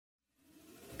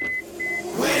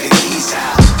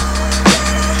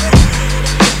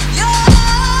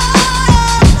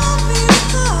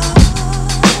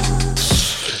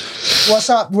What's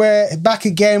up? We're back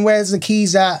again. Where's the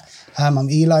keys at? I'm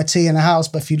Eli T in the house,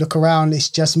 but if you look around, it's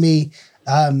just me.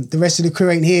 The rest of the crew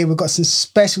ain't here. We've got some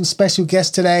special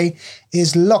guests today.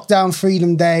 It's Lockdown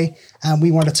Freedom Day, and we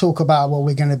want to talk about what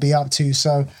we're going to be up to.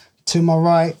 So, to my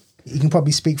right, he can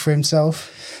probably speak for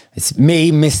himself. It's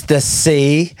me, Mr.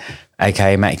 C,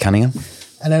 aka Matty Cunningham.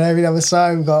 And then over the other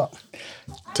side, we've got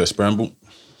Tess Bramble.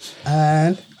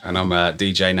 And I'm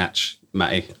DJ Natch,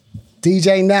 Matty.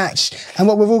 DJ Natch. And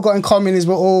what we've all got in common is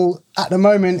we're all, at the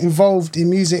moment, involved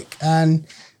in music and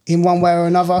in one way or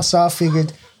another. So I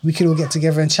figured we could all get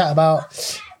together and chat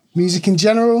about music in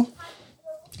general,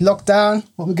 lockdown,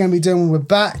 what we're going to be doing when we're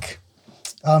back.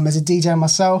 As a DJ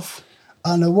myself, I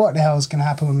don't know what the hell is going to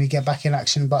happen when we get back in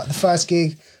action, but the first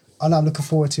gig I know I'm looking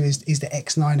forward to is the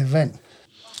X9 event.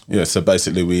 Yeah, so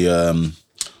basically we're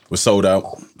sold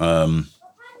out, and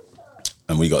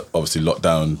we got obviously locked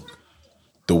down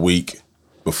the week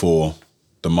before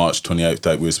the March 28th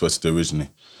date we were supposed to do originally.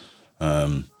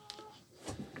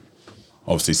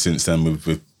 Obviously since then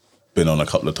we've been on a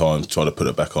couple of times, tried to put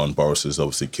it back on. Boris has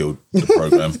obviously killed the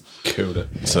programme. Killed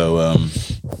it. So,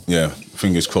 yeah,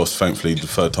 fingers crossed, thankfully the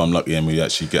third time lucky and we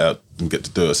actually get out and get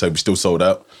to do it. So we're still sold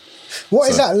out. What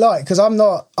is that like? Because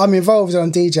I'm involved on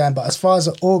DJing, but as far as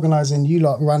organising, you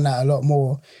lot run that a lot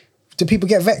more. Do people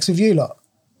get vexed with you lot?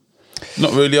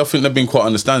 Not really. I think they've been quite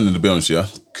understanding, to be honest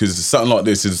with you, because something like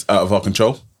this is out of our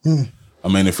control. I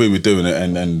mean, if we were doing it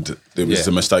and it was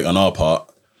a mistake on our part,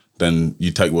 then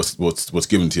you take what's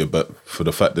given to you. But for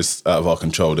the fact that it's out of our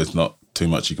control, there's not too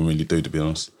much you can really do, to be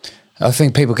honest. I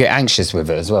think people get anxious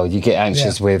with it as well. You get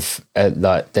anxious with,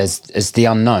 it's the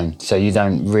unknown. So you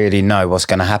don't really know what's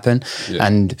going to happen. Yeah.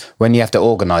 And when you have to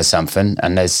organise something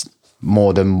and there's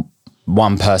more than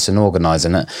one person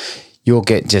organising it, you'll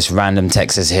get just random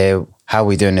texts here. How are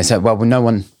we doing this? Well, no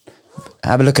one,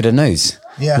 have a look at the news.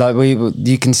 Yeah. Like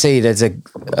you can see there's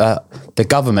the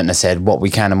government has said what we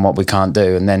can and what we can't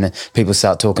do. And then people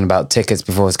start talking about tickets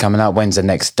before it's coming out. When's the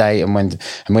next date? And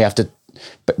we have to,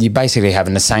 but you're basically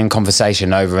having the same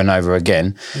conversation over and over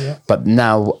again. Yeah. But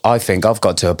now I think I've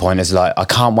got to a point, it's like, I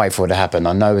can't wait for it to happen.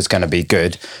 I know it's going to be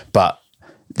good, but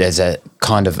there's a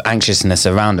kind of anxiousness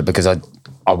around it because I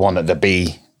want it to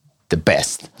be the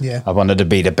best. Yeah. I wanted to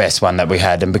be the best one that we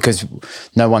had. And because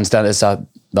no one's done it, so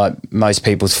like most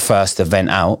people's first event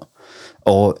out,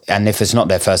 and if it's not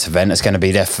their first event, it's going to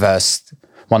be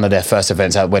one of their first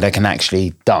events out where they can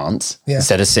actually dance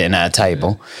instead of sitting at a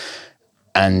table.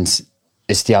 And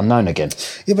it's the unknown again.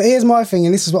 Yeah, but here's my thing,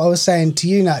 and this is what I was saying to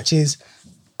you, Natch, is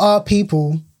are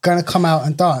people going to come out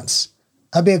and dance?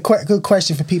 That'd be a quite good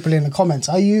question for people in the comments.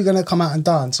 Are you going to come out and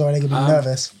dance, or are they going to be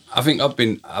nervous? I think I've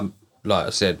been, like I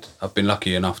said, I've been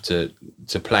lucky enough to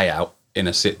play out in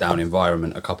a sit-down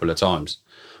environment a couple of times.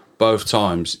 Both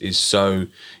times is so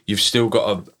you've still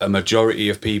got a majority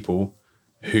of people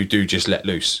who do just let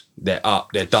loose. They're up,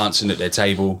 they're dancing at their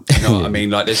table. You know what I mean?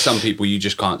 Like there's some people you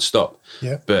just can't stop.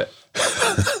 Yeah. But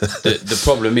the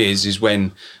problem is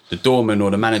when the doorman or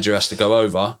the manager has to go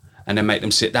over and then make them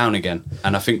sit down again.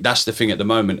 And I think that's the thing at the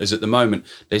moment,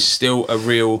 there's still a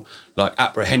real like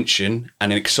apprehension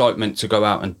and an excitement to go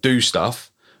out and do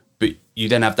stuff, but you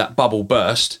then have that bubble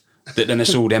burst that then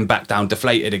it's all then back down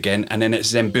deflated again, and then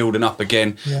it's then building up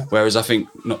again. Yeah. Whereas I think,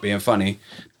 not being funny,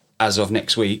 as of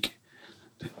next week,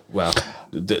 well,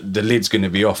 the lid's going to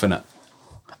be off, innit?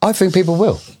 I think people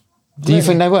will. Do you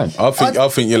think they won't? I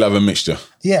think you'll have a mixture.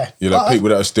 Yeah. You'll have people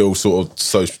that are still sort of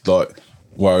so like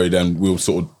worried and will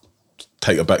sort of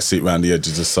take a back seat around the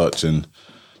edges as such.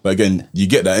 But again, you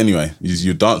get that anyway.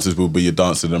 Your dancers will be your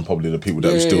dancers and probably the people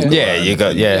that are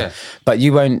still... But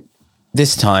you won't,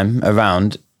 this time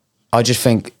around, I just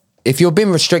think if you're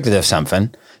being restricted of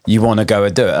something, you want to go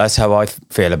and do it. That's how I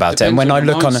feel about it. And when I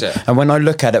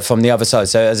look at it from the other side,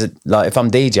 so if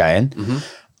I'm DJing,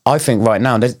 I think right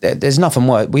now there's nothing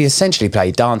worse. We essentially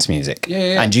play dance music,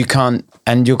 and you can't,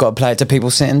 and you've got to play it to people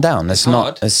sitting down. It's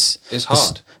hard.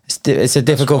 It's a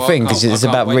difficult thing because it's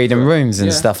about reading rooms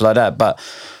and stuff like that. But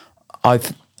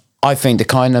I think the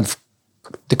kind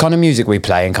of music we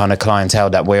play and kind of clientele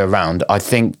that we're around, I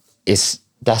think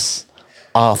that's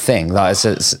our thing. Like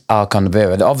it's our kind of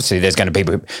era. Obviously, there's going to be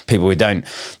people who don't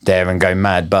dare and go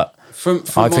mad, but from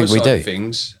I think we do.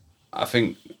 Things, I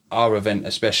think our event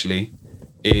especially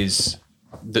is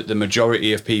that the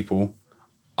majority of people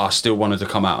are still wanting to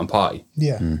come out and party.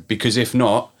 Yeah. Because if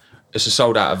not, it's a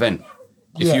sold out event.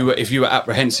 If you were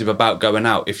apprehensive about going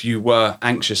out, if you were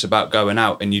anxious about going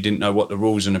out and you didn't know what the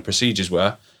rules and the procedures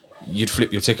were, you'd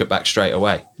flip your ticket back straight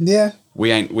away. Yeah.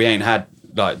 We ain't had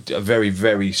like a very,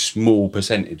 very small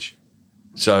percentage.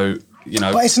 So, you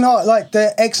know. But it's not like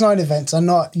the X9 events are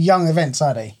not young events,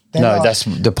 are they? No, that's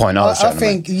the point I was trying I to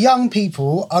think young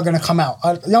people are going to come out.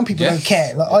 Young people don't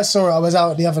care. Like I saw it. I was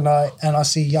out the other night and I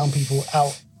see young people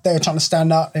out. They're trying to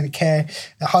stand up. They don't care.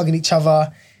 They're hugging each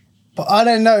other. But I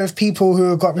don't know if people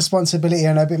who have got responsibility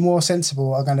and are a bit more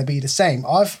sensible are going to be the same.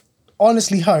 I've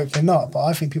honestly hoped they're not, but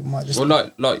I think people might just...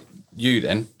 Well, like you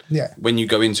then, when you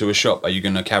go into a shop, are you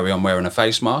going to carry on wearing a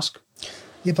face mask?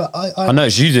 Yeah, but I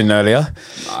noticed you didn't earlier.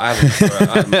 I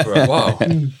haven't for a while.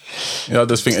 Yeah, I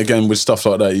just think, again, with stuff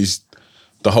like that, is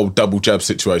the whole double jab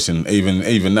situation.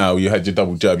 Even now, you had your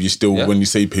double jab, you still, when you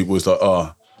see people, it's like,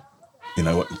 you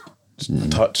know what...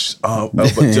 touch, but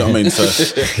do you know what I mean? So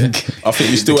I think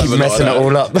you still have a lot messing of that. it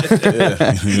all up.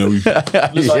 Yeah, you know,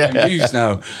 Looks like I'm used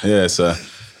now. yeah. So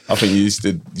I think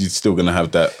you're still going to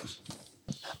have that.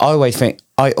 I always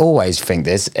think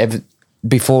this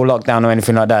before lockdown or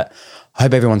anything like that. I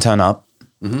hope everyone turn up,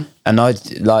 and I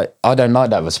don't like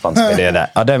that responsibility of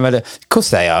that. I don't really. Of course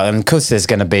they are, and of course it's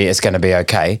going to be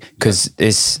okay because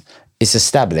it's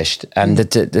established and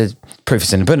the proof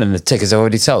is in the pudding. The tickets are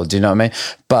already sold. Do you know what I mean?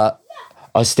 But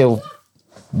I still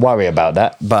worry about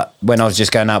that. But when I was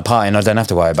just going out partying, I don't have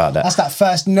to worry about that. That's that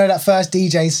first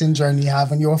DJ syndrome you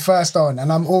have when you're first on,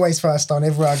 and I'm always first on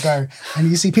everywhere I go. And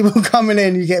you see people coming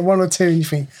in, you get one or two, and you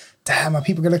think, damn, are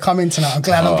people going to come in tonight? I'm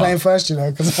glad I'm playing first, you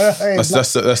know. Cause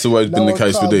that's the way it's been the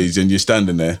case with these, and you're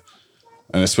standing there,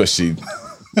 and especially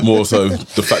more so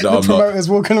the fact that I'm promoters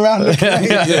walking around.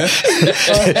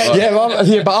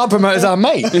 But our promoter's our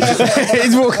mate.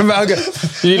 He's walking around.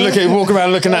 Walking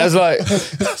around looking at us like,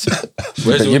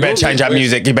 you better change that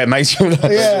music. You better make sure.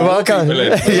 But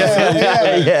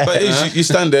you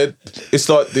stand there. It's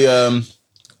like the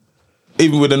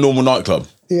even with a normal nightclub.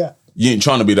 Yeah. You ain't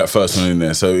trying to be that first one in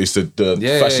there, so it's the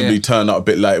fashionably turn up a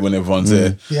bit late when everyone's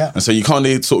there. Yeah. And so you kind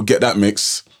of sort of get that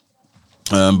mix.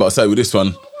 But I say with this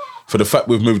one, for the fact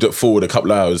we've moved it forward a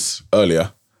couple of hours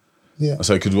earlier, I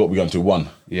say, because what we're going to 1.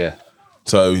 Yeah.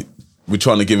 So we're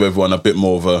trying to give everyone a bit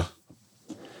more of a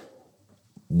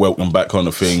welcome back kind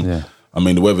of thing. Yeah. I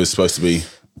mean, the weather's supposed to be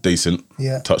decent,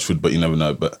 touch wood, but you never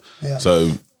know. But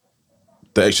so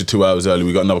the extra 2 hours early,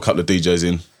 we got another couple of DJs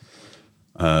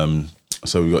in.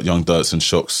 So we got Young Dirts and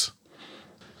Shocks.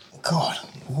 God,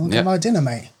 I want to get my dinner,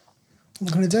 mate.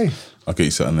 What am I going to do? I'll get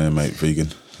you something there, mate, vegan.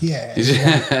 Yeah. Do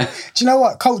you know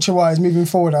what? Culture-wise, moving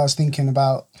forward, I was thinking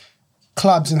about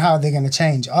clubs and how they're going to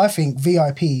change. I think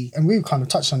VIP, and we've kind of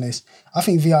touched on this, I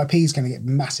think VIP is going to get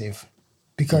massive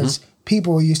because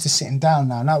people are used to sitting down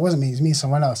now. Now, it wasn't me, it was me and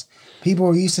someone else. People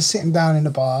are used to sitting down in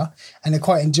the bar and they're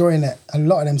quite enjoying it. A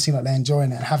lot of them seem like they're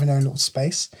enjoying it and having their own little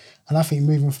space. And I think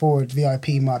moving forward,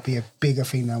 VIP might be a bigger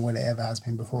thing than what it ever has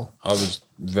been before. I was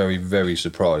very, very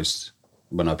surprised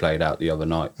when I played out the other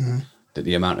night that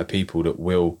the amount of people that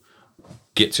will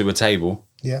get to a table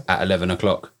at 11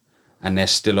 o'clock and they're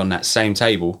still on that same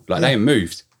table, like they ain't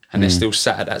moved and they're still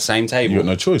sat at that same table. You got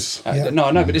no choice. No,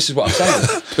 I know, but this is what I'm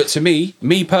saying. But to me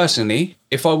personally,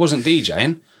 if I wasn't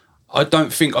DJing, I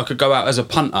don't think I could go out as a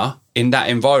punter in that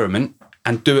environment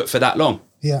and do it for that long.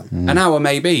 Yeah. An hour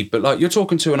maybe, but like you're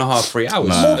talking 2.5, 3 hours.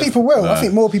 More people will. I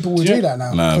think more people will do that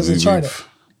now because they tried it.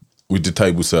 We did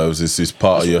table services. It's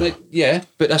part of your... Yeah,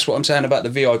 but that's what I'm saying about the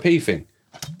VIP thing.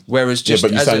 Whereas just... Yeah,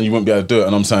 but you're saying you wouldn't be able to do it,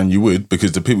 and I'm saying you would,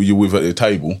 because the people you're with at the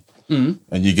table, and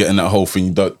you're getting that whole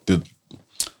thing, like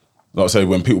I say,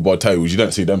 when people buy tables, you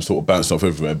don't see them sort of bouncing off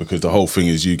everywhere, because the whole thing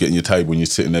is you getting your table and you're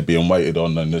sitting there being waited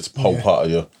on, and it's a whole part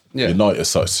of your night as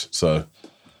such. So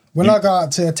when I go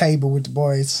out to a table with the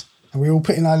boys... and we all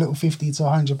put in our little £50 to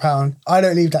 £100. I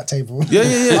don't leave that table. But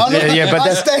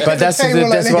that's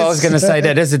what I was going to say.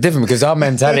 There, there's a difference because our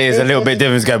mentality is a little bit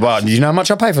different. Go, well, you know how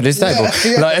much I pay for this table?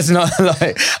 Like it's not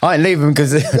like I ain't leaving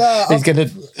because he's gonna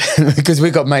because we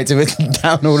got mates to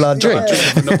down all our drink.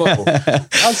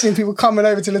 I've seen people coming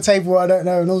over to the table I don't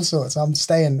know and all sorts. I'm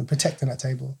staying and protecting that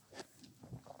table.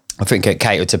 I think it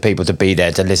catered to people to be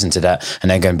there to listen to that, and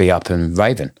they're going to be up and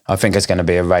raving. I think it's going to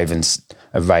be a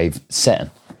rave setting.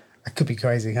 That could be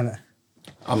crazy, can't it?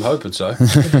 I'm hoping so.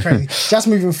 Could be crazy. Just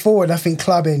moving forward, I think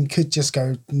clubbing could just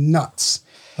go nuts.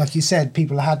 Like you said,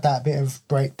 people had that bit of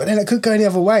break, but then it could go the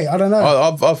other way. I don't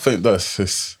know. I think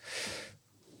that's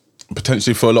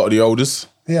potentially for a lot of the olders.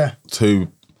 Yeah.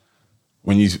 To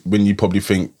when you probably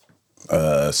think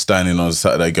standing on a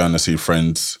Saturday going to see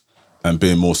friends and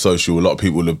being more social, a lot of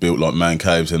people have built like man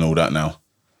caves and all that now.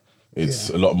 It's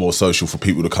a lot more social for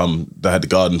people to come. They had the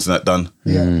gardens and that done.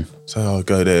 Yeah. So I'll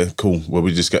go there, cool. Well,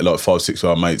 we just get like 5-6 of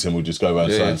our mates and we'll just go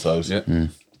around so-and-so's. Yeah.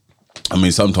 I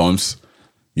mean, sometimes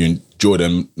you enjoy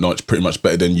them nights pretty much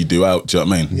better than you do out, do you know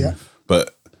what I mean? Yeah.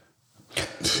 But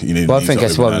you need I think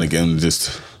that's what again,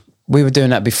 just... We were doing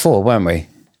that before, weren't we?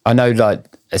 I know like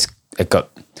it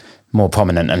got more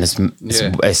prominent, and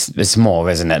it's more,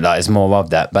 isn't it? Like, it's more of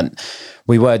that. But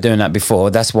we were doing that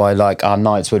before. That's why, like, our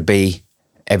nights would be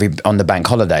on the bank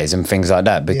holidays and things like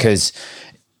that, because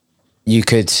you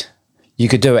could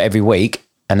do it every week,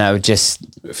 and that would just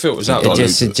it filters out.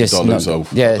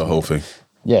 The whole thing.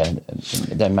 Yeah,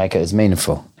 it don't make it as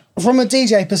meaningful. From a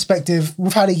DJ perspective,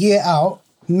 we've had a year out.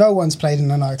 No one's played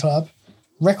in a nightclub.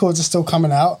 Records are still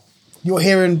coming out. You're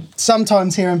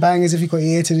sometimes hearing bangers if you've got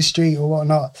your ear to the street or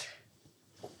whatnot.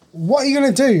 What are you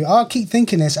going to do? I'll keep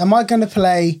thinking this. Am I going to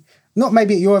play, not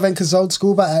maybe at your event because it's old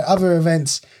school, but at other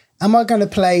events, am I going to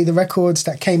play the records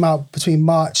that came out between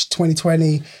March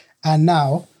 2020 and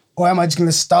now? Or am I just going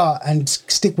to start and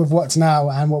stick with what's now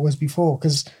and what was before?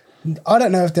 Because I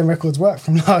don't know if the records work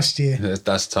from last year.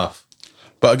 That's tough.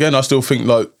 But again, I still think,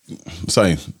 like,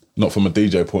 saying, not from a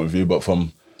DJ point of view, but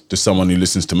from just someone who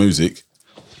listens to music,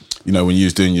 you know, when you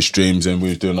was doing your streams and we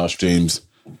was doing our streams,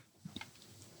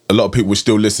 a lot of people were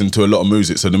still listening to a lot of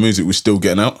music, so the music was still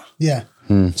getting out. Yeah.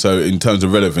 So in terms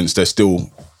of relevance, they're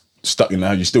still stuck in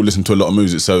there. You still listen to a lot of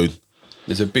music, so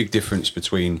there's a big difference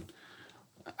between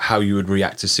how you would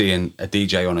react to seeing a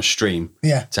DJ on a stream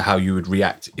to how you would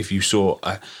react if you saw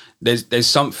there's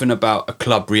something about a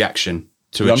club reaction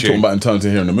to a tune. I'm talking about in terms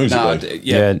of hearing the music.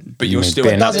 But you're still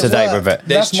being up to date with it.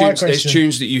 That's my question. There's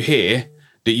tunes that you hear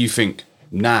that you think,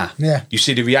 nah. Yeah. You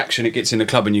see the reaction, it gets in the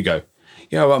club and you go,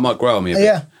 yeah, well, that might grow on me a bit.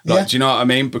 Yeah. Do you know what I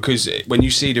mean? Because when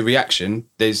you see the reaction,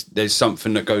 there's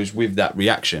something that goes with that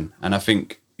reaction. And I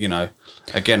think, you know,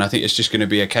 again, I think it's just going to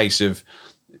be a case of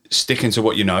sticking to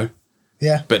what you know.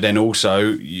 Yeah. But then also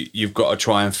you've got to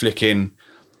try and flick in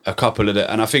a couple of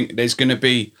the, and I think there's going to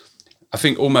be, I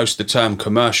think almost the term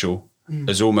commercial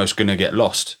is almost going to get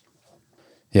lost.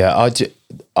 Yeah,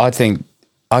 I think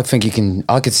you can.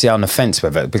 I could see on the fence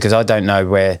with it because I don't know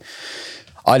where.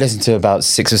 I listen to about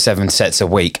 6 or 7 sets a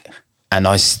week, and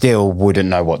I still wouldn't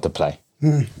know what to play.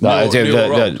 But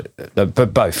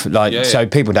both, like, so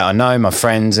people that I know, my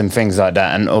friends and things like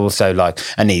that, and also like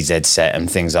an EZ set and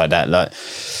things like that, like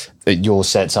your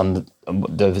sets on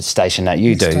the station that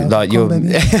you do, like you're.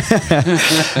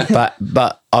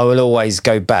 but I will always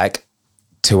go back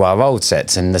to our old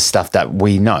sets and the stuff that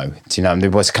we know. Do you know?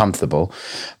 It was comfortable,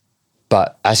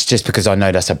 but that's just because I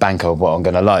know that's a banker of what I'm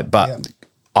going to like. But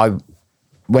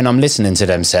when I'm listening to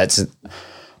them sets,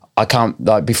 I can't,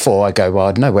 like before I go, well,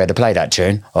 I'd know where to play that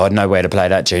tune, or I'd know where to play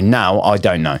that tune. Now I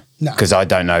don't know because I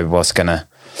don't know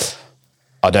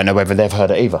I don't know whether they've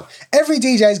heard it either. Every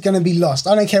DJ is going to be lost.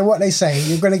 I don't care what they say.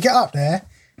 You're going to get up there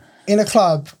in a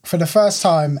club for the first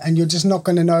time and you're just not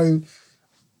going to know.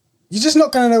 You're just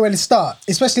not going to know where to start,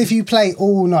 especially if you play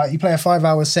all night. You play a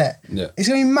 5-hour set. Yeah. It's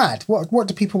going to be mad. What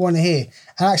do people want to hear?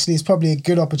 And actually, it's probably a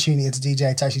good opportunity as a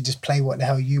DJ to actually just play what the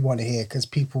hell you want to hear because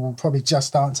people will probably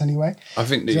just dance anyway. I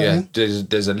think that,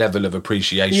 there's a level of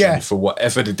appreciation for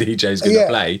whatever the DJ is going to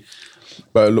play.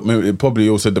 But look, it probably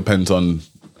also depends on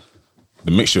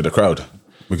the mixture of the crowd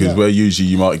because where usually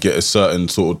you might get a certain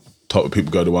sort of type of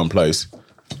people go to one place.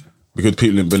 Because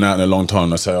people have been out in a long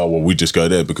time, they say, "Oh, well, we just go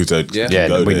there because they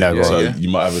go we there." know. So you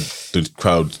might have the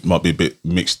crowd might be a bit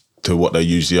mixed to what they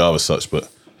usually are as such.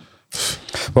 But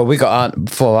well, we got our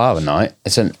 4-hour night.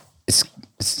 It's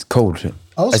called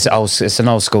it's an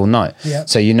old school night. Yeah.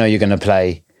 So you know you're going to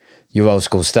play your old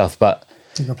school stuff, but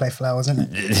You're going to play Flowers,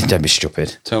 isn't it? don't be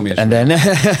stupid. Tell me. And then All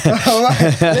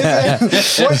right.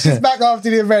 Listen, watch this back after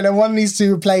the event and one needs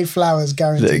to play Flowers,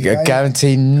 guaranteed. Right?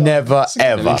 Guarantee never,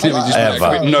 ever.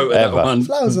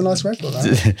 Flowers is a nice record.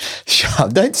 Right? Shut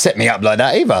up, don't set me up like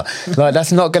that either. Like,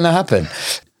 that's not going to happen.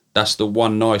 That's the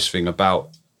one nice thing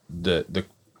about the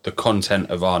content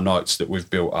of our nights that we've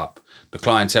built up. The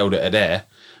clientele that are there,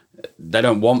 they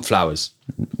don't want Flowers.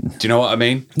 Do you know what I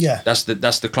mean? Yeah. That's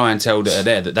the clientele that are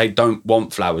there, that they don't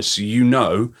want Flowers. So you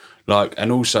know, like,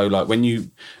 and also like when you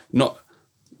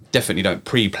definitely don't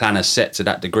pre-plan a set to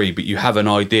that degree, but you have an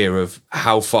idea of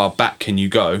how far back can you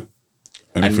go.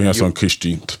 Anything else on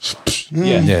Kishti?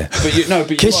 Yeah. But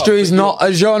History is not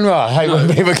a genre. I hate when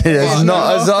people get it. It's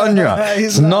not a genre.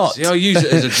 It's not. See, I use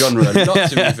it as a genre a lot,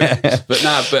 to be fair.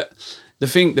 But the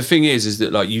thing is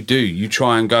that like you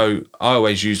try and go. I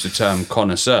always use the term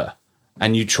connoisseur,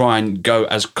 and you try and go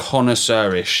as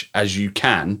connoisseurish as you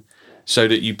can, so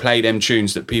that you play them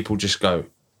tunes that people just go,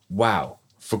 wow,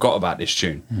 forgot about this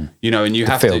tune. You know, and you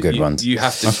have feel to good ones. You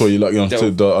have to. That's why you like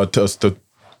to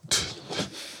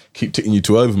keep ticking you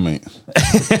two over, mate.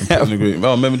 Oh,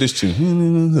 remember this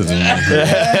tune? Them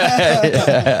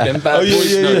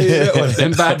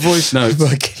bad voice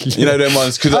notes. You know them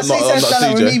ones because I'm not He's done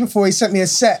that with me DJ. before. He sent me a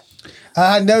set.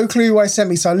 I had no clue why he sent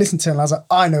me, so I listened to him. And I was like,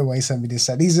 I know why he sent me this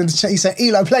set. He said,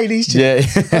 Eli, play these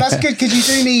tunes. Yeah. But that's good because you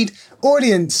do need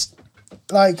audience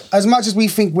like, as much as we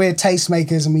think we're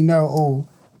tastemakers and we know it all,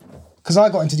 because I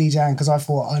got into DJing because I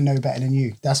thought I know better than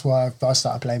you. That's why I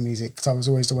started playing music, because I was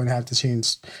always the one who had the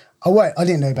tunes. I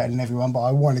didn't know better than everyone, but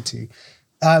I wanted to.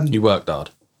 You worked hard.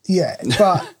 Yeah,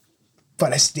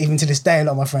 but even to this day, a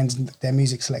lot of my friends, their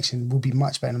music selection will be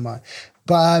much better than mine.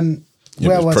 But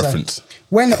where was preference. I?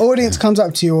 When the audience comes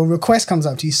up to you or request comes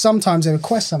up to you, sometimes they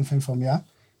request something from you.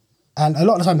 And a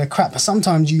lot of the time they're crap, but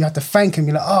sometimes you have to thank them.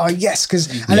 You're like, oh, yes,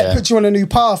 and it puts you on a new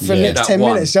path for the next 10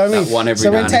 minutes. You know what I mean?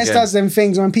 So when Tess does them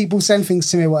things, when people send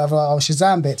things to me, whatever, like,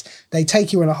 Shazam bits, they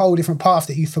take you on a whole different path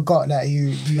that you forgot that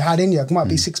you had in you. It might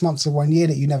be 6 months or 1 year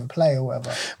that you never play or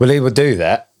whatever. Well, he would do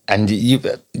that. And you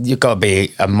got to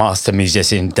be a master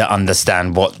musician to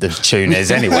understand what the tune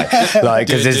is anyway. Like,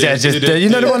 because it's just, you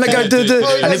know the one that goes,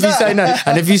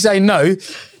 and if you say no,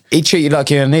 he treat you like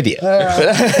you're an idiot.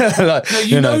 Like, no,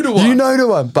 you know the one. You know the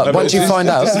one. But once you find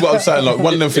out. This is what I'm saying. Like,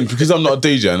 one of them things, because I'm not a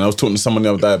DJ, and I was talking to someone the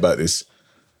other day about this.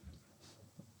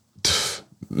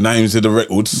 Names of the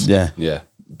records. Yeah. Yeah.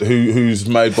 Who's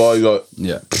made by, like.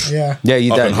 Yeah. Yeah. Yeah,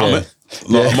 you I don't. can hum it.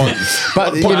 Like,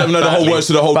 But you don't know the whole words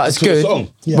to the whole But it's to the good.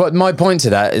 song. Yeah. But my point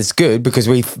to that is good because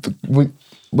we'd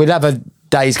have a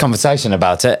day's conversation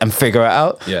about it and figure it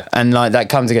out. Yeah. And like that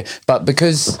comes again. But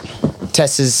because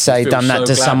Tess has feel done that so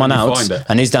to glad someone when you else find it.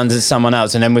 and he's done to someone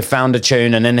else and then we found a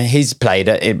tune and then he's played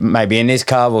it maybe in his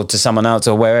car or to someone else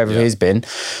or wherever he's been.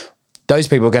 Those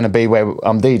people are going to be where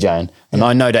I'm DJing, and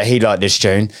I know that he liked this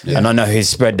tune, and I know he's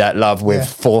spread that love with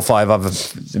 4 or 5 other,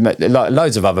 like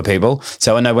loads of other people.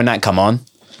 So I know when that come on,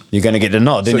 you're going to get the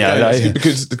nod, didn't you? Yeah, Like,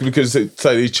 because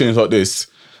say these tunes like this,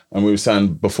 and we were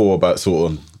saying before about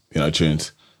sort of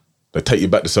tunes, they take you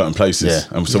back to certain places,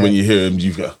 Yeah. and so when you hear them,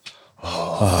 you go,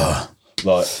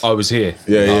 like I was here.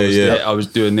 I was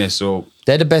doing this or.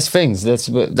 they're the best things. That's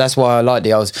why I like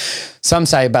the old. Some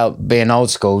say about being old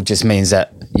school just means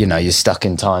that you're stuck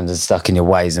in times and stuck in your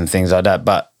ways and things like that.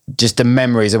 But just the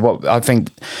memories of what I think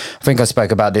I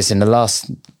spoke about this in the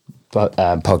last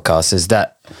podcast is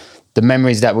that the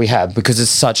memories that we have because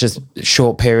it's such a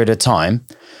short period of time.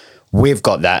 We've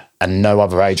got that, and no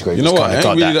other age group. you know what? It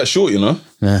ain't really that short,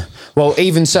 Yeah. Well,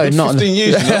 even so, not 15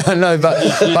 years. no, but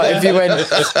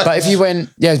if you went,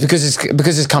 yeah, because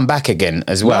it's come back again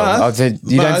as well. Nah,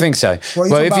 you don't think so?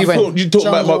 Well, If you went, you talk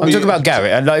about I'm talking about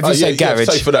garage. Like if you say garage,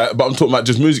 say for that, but I'm talking about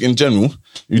just music in general.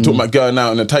 You talk about going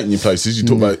out and then taking you places. You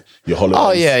talk about your holidays.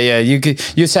 oh yeah.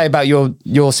 You say about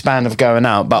your span of going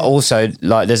out, but also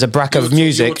like there's a bracket of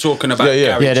music. You're talking about Yeah.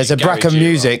 garage, Yeah, there's a bracket of garage era.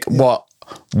 music. What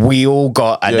we all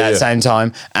got at that same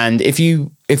time, and if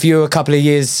you're a couple of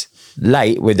years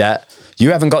late with that,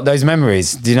 you haven't got those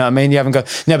memories. Do you know what I mean? You haven't got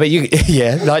like there's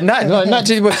not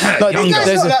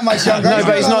that much younger. No,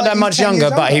 but he's not that much 10 years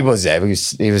younger. But he was there.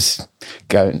 He was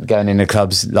going in the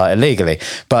clubs like illegally.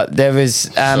 But there was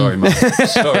Sorry, mum.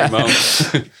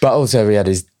 but also we had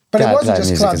his. But it dad wasn't playing just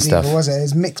music and clubs stuff. either, was it? It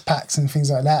was mix packs and things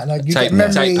like that. Like you Tape get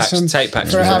memories packs. from Tape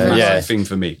packs for was having. a thing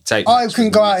for me. Tape I packs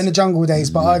couldn't was go out in the jungle days,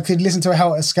 but I could listen to a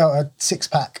Helter Skelter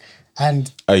 6-pack and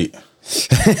 8. I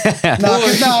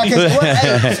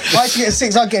could get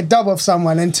 6. I'd get a dub off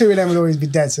someone, and 2 of them would always be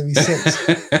dead, so it'd be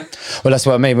 6. Well, that's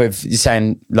what I mean with you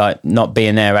saying like not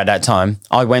being there at that time.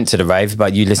 I went to the rave,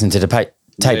 but you listened to the tape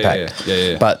pack.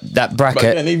 Yeah. But that bracket.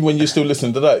 But then even when you're still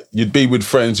listening to that, you'd be with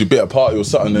friends, you'd be at a party or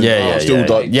something. And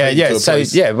So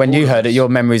when you heard it, your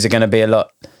memories are going to be a lot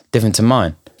different to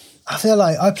mine. I feel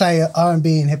like I play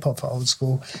R&B and hip hop for old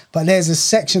school, but there's a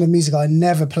section of music I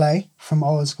never play from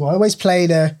old school. I always play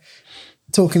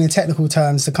talking in technical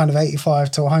terms, the kind of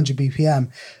 85 to 100 BPM.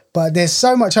 But there's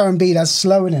so much R&B that's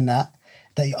slower than that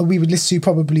we would listen to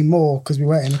probably more because we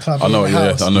weren't in the club. I know, in the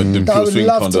house, I know. that I would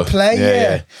love to play,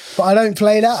 Yeah. But I don't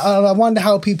play that. I wonder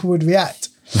how people would react.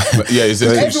 Yeah, is it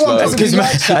too Everyone slow? doesn't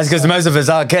That's because most of us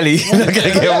are Kelly. You're not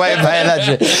going to get away with playing that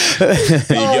shit.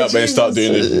 You get up there and start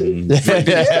doing this.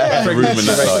 Room and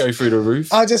that, like. Go through the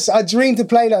roof. I dream to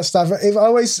play that stuff. If I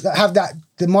always have that,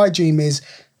 my dream is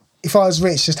if I was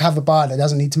rich, just have a bar that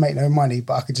doesn't need to make no money,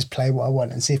 but I could just play what I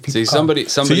want and see if people. See, somebody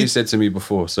said to me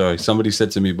before. Somebody said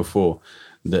to me before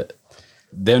that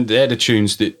they're the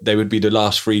tunes that they would be the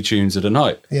last 3 tunes of the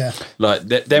night. Yeah, like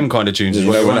them kind of tunes is You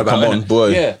what know I when want I come about. on, boy.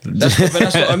 Yeah,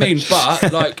 that's what I mean.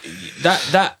 But like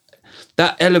that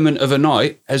element of a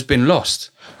night has been lost.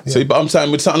 See, but I'm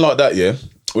saying with something like that,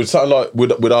 with something like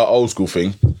with our old school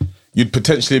thing, you'd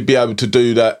potentially be able to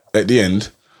do that at the end.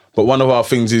 But one of our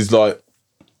things is like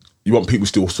you want people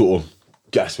still sort of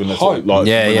gasp when they Hype. when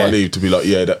I leave to be like,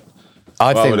 that.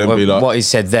 I rather think than be like- what he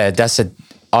said there, that's a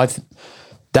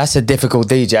difficult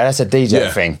DJ. That's a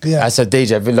DJ thing. Yeah. That's a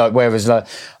DJ. Like whereas like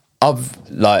I've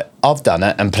done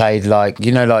it and played like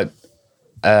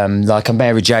like a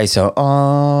Mary J song.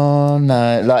 Oh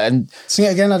no, like and Sing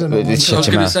it again. I don't know. I was going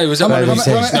to say, was that one of his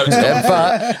notes?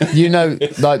 but you know,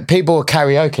 like people were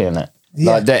karaoke in it.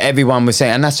 Yeah. Like that, everyone was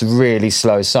saying, and that's a really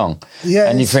slow song. Yeah,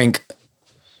 and you it's- think,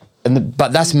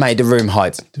 but that's made the room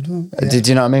hype. Yeah. Did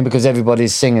you know what I mean? Because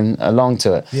everybody's singing along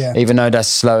to it, Yeah. even though that's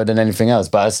slower than anything else.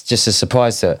 But it's just a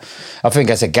surprise to it. I think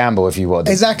that's a gamble if you want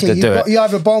Exactly. to do it. You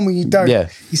either bomb or you don't. Yeah.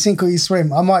 You sink or you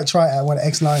swim. I might try it at one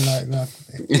X9 night. No.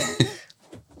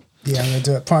 Yeah, I'm gonna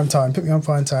do it prime time. Put me on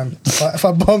prime time. If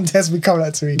I bomb, Tess will come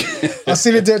out to me. I've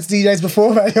seen it do it to DJs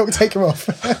before, but he'll take him off.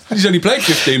 He's only played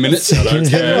 15 minutes. I don't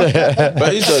care.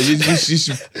 But you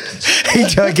should. He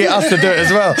tried to get us to do it as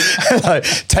well. Like,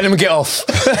 tell him to get off.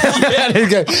 And he'd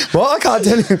go, what? I can't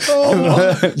tell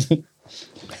him.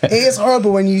 It is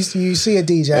horrible when you see a DJ.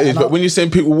 It is, and but when you're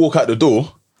seeing people walk out the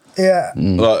door, yeah.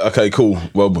 like, okay, cool.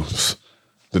 Well,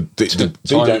 the DJ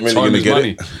ain't really going to get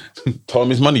it.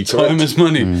 Time is money. Time is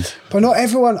money. But not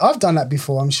everyone. I've done that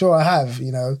before. I'm sure I have.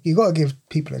 You know, you got to give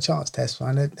people a chance. Test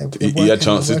fine. You had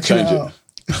chances to change it.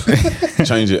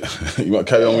 Change it. You want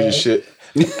to carry on with your shit.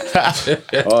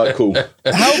 All right, cool.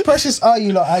 How precious are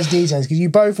you lot as DJs? Because you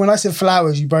both, when I said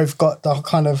flowers, you both got the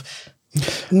kind of. I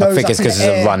think it's because it's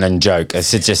a running joke.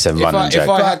 It's just a running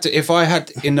joke. If I had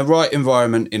in the right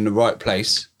environment, in the right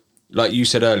place, like you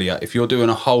said earlier, if you're doing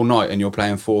a whole night and you're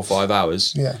playing 4 or 5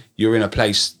 hours, Yeah. you're in a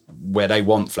place where they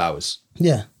want flowers.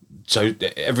 Yeah. So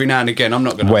every now and again, I'm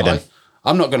not going to Wedding. lie.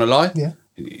 I'm not going to lie. Yeah.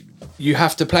 You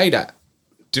have to play that.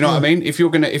 Do you know what I mean? If you're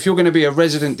gonna be a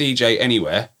resident DJ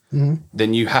anywhere,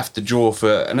 then you have to draw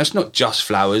for, and it's not just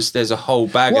flowers. There's a whole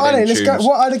bag What of are them they? Let's tunes. go.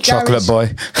 What are the Chocolate garage?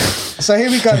 boy. So here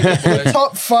we go. The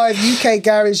top 5 UK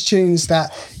garage tunes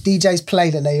that DJs play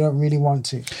that they don't really want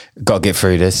to. Got to get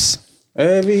through this.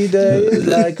 Every day is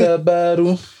like a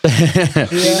battle.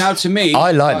 See, now to me,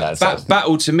 I like that song.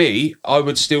 Battle to me, I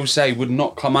would still say would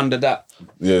not come under that.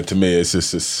 Yeah, to me, it's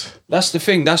just. That's the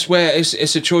thing. That's where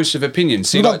it's a choice of opinion.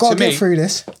 See, We've like got to to me, get through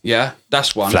this. yeah,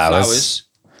 that's one. Flowers.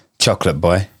 Chocolate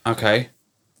boy. Okay.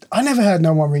 I never heard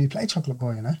no one really play Chocolate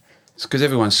Boy, you know? It's because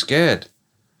everyone's scared.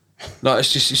 Like,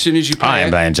 it's just as soon as you play I ain't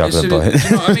it, playing as Chocolate soon Boy. as- you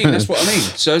know what I mean? That's what I mean.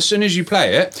 So as soon as you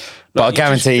play it, But I like,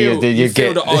 guarantee you just that you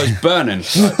feel get- the eyes burning.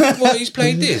 Like, well, he's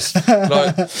played this.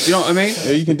 Like, you know what I mean?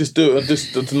 Yeah, you can just do it.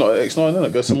 Just not at X9,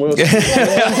 innit? Go somewhere else.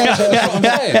 That's what I'm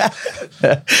saying.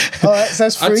 All right, so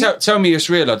that's 3. Tell me it's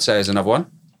real, I'd say, is another one.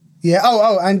 Yeah.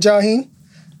 Oh, and Jaheen.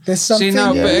 There's something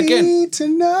now, you but again- need to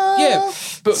know. Yeah,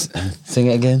 but Sing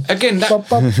it again. again, but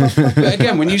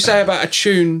again, when you say about a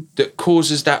tune that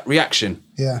causes that reaction,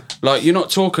 Yeah. like you're not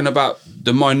talking about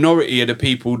the minority of the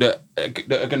people that are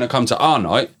going to come to our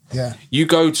night. Yeah. You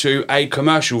go to a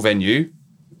commercial venue, do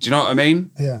you know what I mean?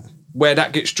 Yeah. Where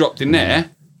that gets dropped in there,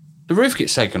 the roof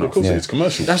gets taken Of off. course, it's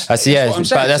commercial. That's yeah, what I'm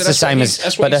saying. but that's So the same what as-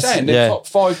 that's but what he's that's- saying. The yeah. top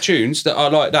 5 tunes that are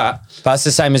like that. But it's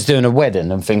the same as doing a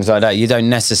wedding and things like that. You don't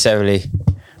necessarily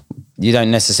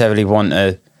want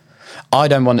to. I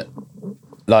don't want.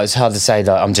 Like, it's hard to say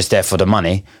that I'm just there for the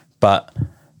money, but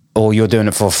or you're doing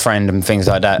it for a friend and things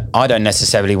like that. I don't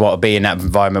necessarily want to be in that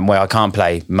environment where I can't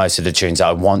play most of the tunes that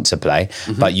I want to play.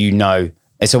 But you know,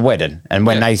 it's a wedding, and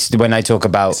when they talk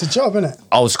about It's a job, isn't it?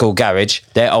 old school garage,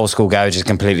 their old school garage is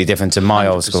completely different to my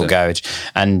old school 100%. garage.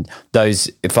 And those,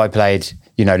 if I played,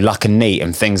 Luck and Neat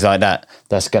and things like that,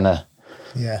 that's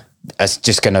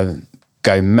just gonna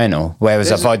go mental.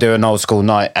 Whereas if I do an old school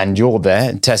night and you're there,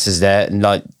 and Tess is there, and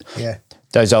like Yeah.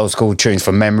 those old school tunes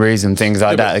from memories and things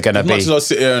like that are gonna As much be as I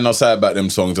sit here and I say about them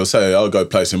songs, I say I'll go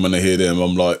play some when I hear them.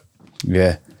 I'm like,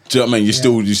 yeah. do you know what I mean? You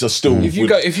still.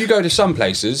 If you go to some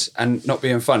places and not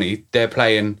being funny, they're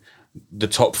playing the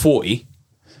top 40,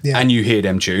 Yeah. and you hear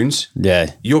them tunes,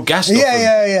 Yeah. you're gassed. off Yeah, them.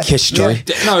 yeah, yeah. Kiss Joy.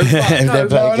 No, They're No, I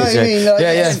know what you mean. Like,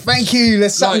 Yeah, yeah. Thank you.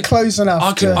 There's something Like, close enough.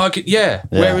 I could, yeah.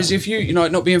 Whereas if you know,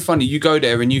 not being funny, you go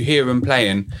there and you hear them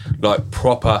playing like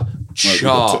proper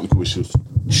sharp technical issues.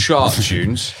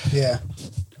 tunes, yeah.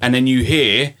 and then you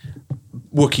hear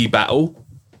Wookiee Battle,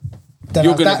 Then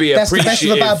you're going to be that's the best of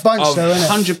a appreciative bad bunch, of though,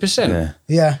 isn't it? 100%. Yeah.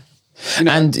 Yeah.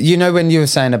 And when you were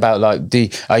saying about like,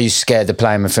 are you scared to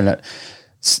play them and feeling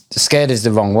scared is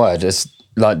the wrong word. It's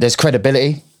like there's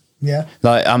credibility. Yeah.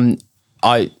 Like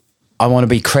I want to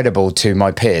be credible to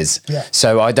my peers. Yeah.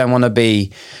 So I don't want to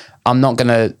be. I'm not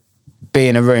gonna be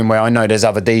in a room where I know there's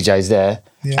other DJs there,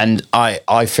 Yeah. and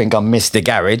I think I'm Mr.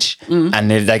 Garage,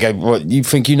 and if they go, "What you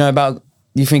think you know about?"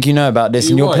 You think you know about this,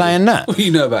 and you're What? playing that. What do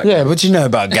you know about Yeah, what do you know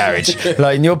about garage?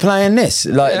 Like, and you're playing this.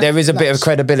 Like, there is a bit of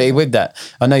credibility with that.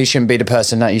 I know you shouldn't be the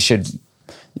person that you should,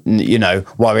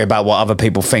 worry about what other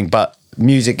people think, but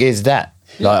music is that.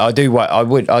 Like,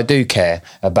 I do care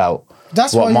about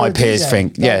That's what why my you're a peers DJ.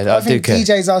 think. Like, Yeah, I do think care.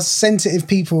 DJs are sensitive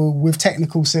people with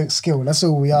technical skill. That's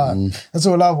all we are. That's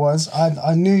all I was.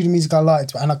 I knew the music I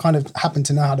liked, and I kind of happened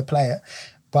to know how to play it.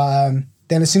 But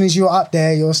then as soon as you're up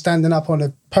there, you're standing up on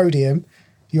a podium,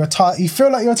 you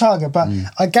feel like you're a target. But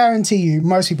I guarantee you,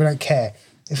 most people don't care.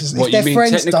 If their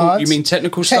friends dance, you mean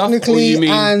technical stuff? technically, Or you mean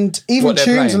and even what they're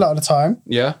tunes playing? a lot of the time.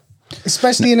 Yeah.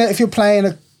 Especially if you're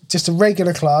playing just a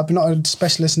regular club, not a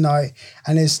specialist night,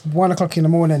 and it's 1 o'clock in the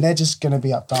morning, they're just going to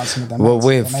be up dancing with them. Well,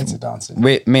 their mates are dancing.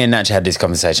 me and Natch had this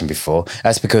conversation before.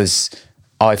 That's because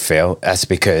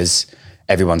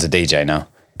everyone's a DJ now.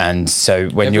 And so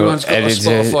when Everyone's got a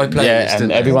Spotify playlist, yeah, and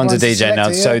isn't everyone's a Everyone's DJ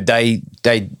now, selected, so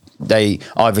they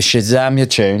either Shazam your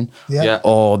tune, Yeah.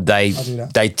 or they do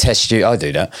that. they test you. I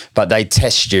do that, but they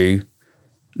test you.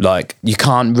 Like, you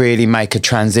can't really make a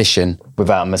transition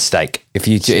without a mistake. If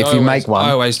you make one,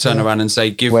 I always turn around and say,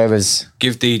 give whereas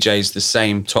DJs the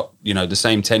same the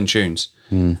same 10 tunes,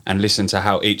 and listen to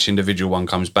how each individual one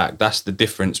comes back. That's the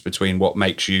difference between what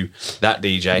makes you that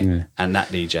DJ and that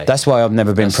DJ. that's why I've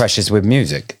never been precious with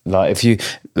music. Like, if you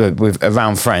with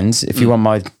around friends, if you want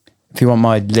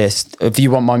my list, if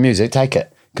you want my music, take it.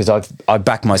 Because I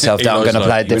back myself that I'm going to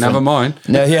play it You different. can have mine.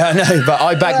 No, yeah, I know, but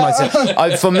I back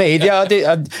myself. For me, yeah,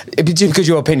 just because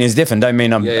your opinion is different, don't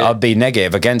mean I'll be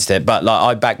negative against it. But like,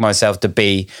 I back myself to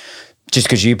be, just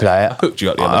because you play it. I hooked you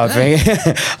up the other day.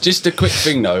 Just a quick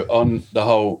thing though on the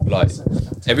whole, like,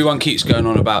 everyone keeps going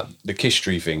on about the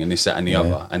Kistry thing and this, that, and the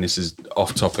other, and this is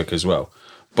off topic as well.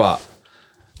 But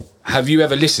have you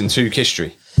ever listened to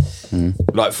Kistry?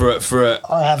 Like for a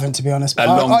I haven't, to be honest. a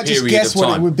long I just period guess of time.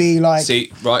 what it would be like.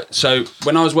 See, right. So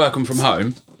when I was working from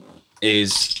home, You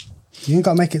ain't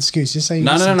got to make it excuse. Just say you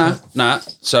listen to it. No.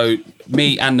 So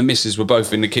me and the missus were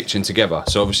both in the kitchen together.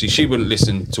 So obviously she wouldn't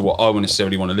listen to what I would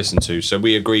necessarily want to listen to. So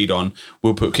we agreed on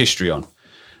we'll put Kistry on.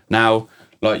 Now,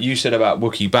 like you said about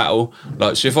Wookiee Battle,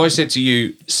 like, so if I said to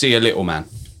you, See a Little Man,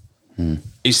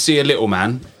 is See a Little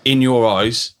Man in your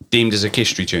eyes deemed as a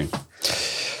Kistry tune?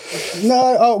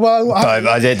 No, oh, well,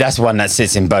 But that's one that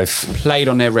sits in both. Played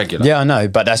on their regular. Yeah, I know,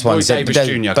 but that's one. Roy Davis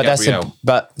Jr., But that's Gabrielle.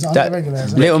 No, they're regular,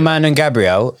 isn't it? Little Man and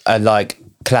Gabrielle are like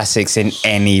classics in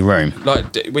any room.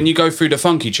 Like when you go through the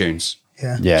funky tunes,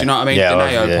 yeah. Yeah, do you know what I mean? Yeah,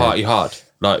 Deneo, Party Hard,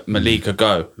 like Malika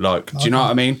Go, like, do you know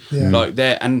what I mean? Yeah. Like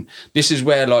there, and this is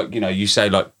where, like, you say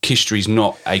like Kistry's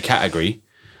not a category.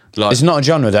 Like, It's not a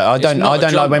genre that I don't not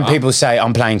a like when genre. people say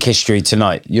I'm playing Kistry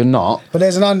tonight. You're not. But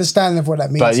there's an understanding of what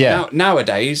that means. But yeah,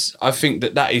 nowadays, I think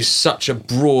that is such a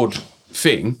broad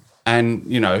thing, and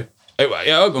it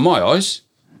opened my eyes.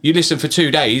 You listen for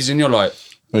 2 days, and you're like,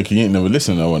 Like, you ain't never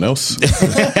listened to no one else. all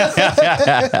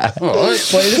right, Well,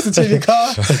 you listen to in your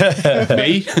car.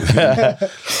 me.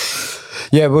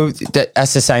 yeah. Well,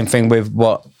 that's the same thing with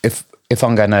what if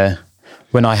I'm gonna,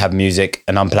 when I have music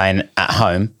and I'm playing at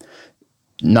home.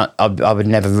 I would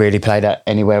never really play that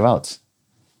anywhere else.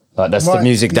 Like, that's the Right,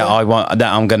 music that yeah. I want,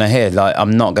 that I'm gonna hear. Like,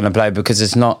 I'm not gonna play because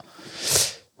it's not.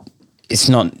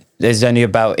 There's only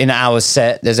about, in an hour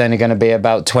set, there's only going to be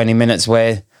about 20 minutes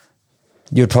where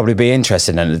you'd probably be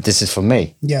interested in it. This is for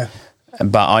me. Yeah.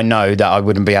 But I know that I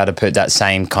wouldn't be able to put that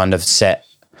same kind of set.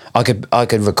 I could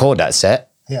record that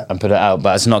set and put it out,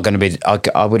 but it's not going to be.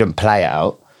 I wouldn't play it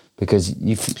out because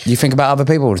you think about other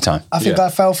people all the time. I think I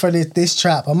fell for this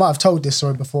trap. I might have told this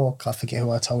story before. I forget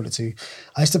who I told it to.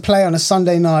 I used to play on a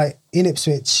Sunday night in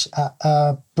Ipswich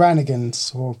at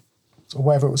Brannigan's or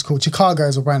whatever it was called,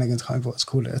 Chicago's or Brannigan's, kind of what it's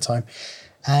called at the time.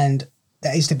 And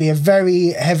that used to be a very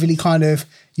heavily kind of,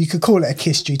 you could call it a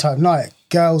Kistry type night,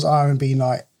 girls R&B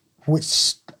night, which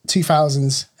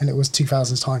 2000s, and it was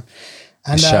 2000s time.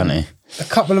 And Ashanti. a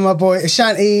couple of my boys,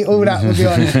 Ashanti, all that would be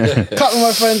on. A couple of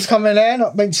my friends come in there,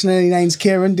 not mentioning any names,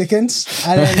 Kieran Dickens,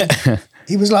 and then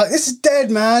he was like, "This is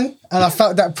dead, man," and I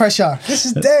felt that pressure. This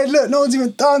is dead. Look, no one's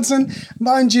even dancing.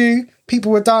 Mind you,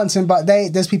 people were dancing, but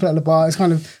there's people at the bar. It's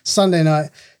kind of Sunday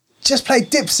night. Just play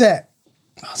Dipset.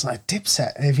 I was like,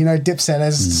 Dipset. And if you know Dipset,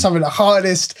 there's some of the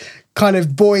hardest kind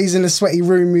of boys in a sweaty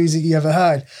room music you ever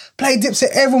heard. Play Dipset,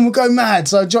 everyone would go mad.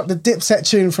 So I dropped the Dipset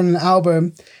tune from the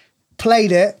album,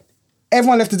 played it.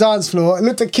 Everyone left the dance floor. I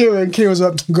looked at Kieran. Kieran was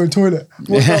like, I'm going to the toilet.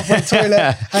 Walked off to the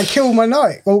toilet and killed my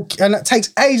night. And it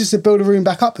takes ages to build a room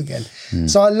back up again.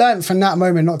 So I learned from that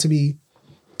moment not to be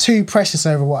too precious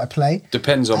over what I play.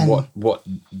 Depends on what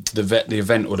the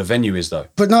event or the venue is, though.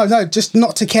 But no, just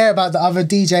not to care about the other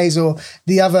DJs or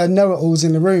the other know-it-alls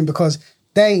in the room, because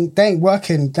they ain't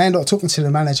working. They're not talking to the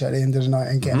manager at the end of the night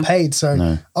and getting paid.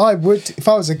 So I would, if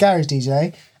I was a garage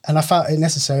DJ and I felt it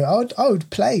necessary, I would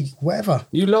play whatever.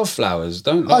 You love flowers,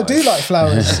 don't you? I do like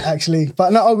flowers, actually.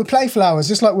 But no, I would play flowers.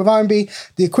 Just like with R&B,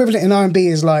 the equivalent in R&B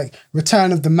is like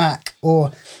Return of the Mac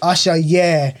or Usher,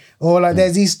 yeah, or like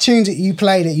there's these tunes that you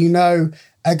play that you know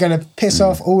are gonna piss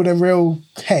off all the real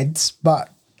heads, but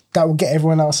that will get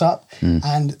everyone else up.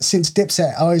 And since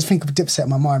Dipset, I always think of Dipset in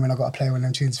my mind when I got to play one of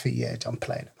them tunes for I'm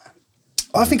playing it, man.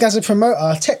 I think as a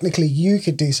promoter, technically you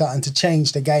could do something to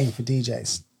change the game for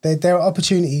DJs. There are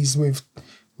opportunities with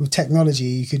technology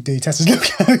you could do. Tessa's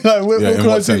looking like, what in can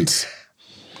what I do? sense?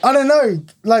 I don't know.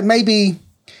 Like maybe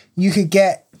you could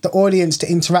get the audience to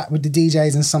interact with the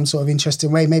DJs in some sort of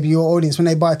interesting way. Maybe your audience, when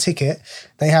they buy a ticket,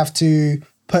 they have to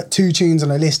put 2 tunes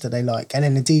on a list that they like, and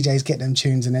then the DJs get them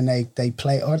tunes and then they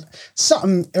play it. Or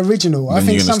something original. Then I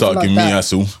think you're gonna something start like giving that. me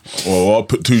hassle, or I'll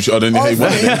put 2. I don't know. I Hey,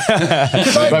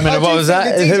 think- Wait a minute, what was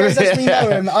that? The DJs, as we know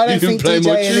him, I You don't can think play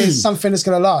my DJing tune. is something that's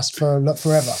going to last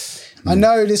forever. I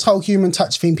know this whole human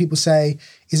touch thing people say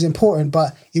is important,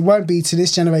 but it won't be to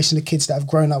this generation of kids that have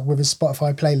grown up with a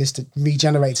Spotify playlist that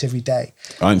regenerates every day.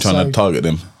 I ain't trying to target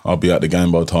them. I'll be out the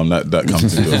game by the time that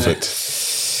comes into effect.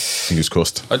 Fingers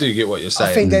crossed. I do get what you're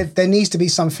saying. I think there needs to be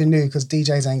something new because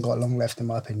DJs ain't got long left, in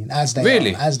my opinion. As they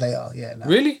Really? are, yeah. No.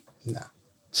 Really? No.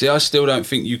 See, I still don't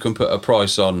think you can put a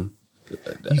price on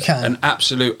You can. an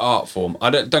absolute art form.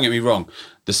 Don't get me wrong.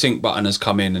 The sync button has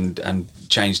come in and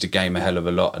changed the game a hell of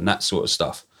a lot and that sort of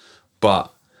stuff.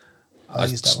 But I'll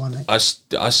use that one. I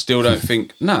still don't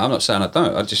think. No, I'm not saying I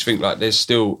don't. I just think like there's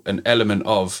still an element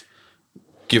of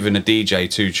giving a DJ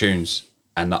 2 tunes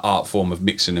and the art form of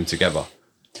mixing them together.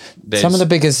 Some of the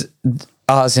biggest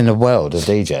artists in the world are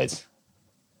DJs.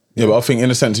 Yeah, but I think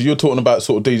in a sense, if you're talking about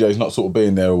sort of DJs not sort of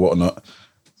being there or whatnot,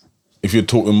 if you're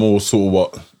talking more sort of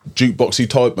what jukeboxy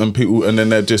type and people, and then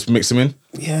they're just mix them in.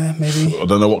 Yeah, maybe. I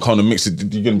don't know what kind of mix you're going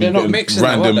to be. They're not getting mixing though,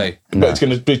 random, are they? but it's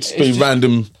going to be just-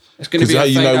 random. it's gonna be because a how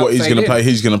you fade know out, what he's fade going to in. play.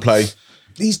 He's going to play.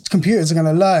 These computers are going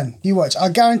to learn. You watch. I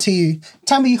guarantee you.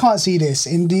 Tell me you can't see this.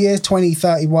 In the year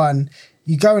 2031,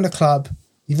 you go in a club,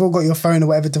 you've all got your phone or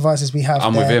whatever devices we have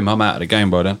I'm there. with him. I'm out of the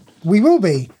game by then. We will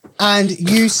be. And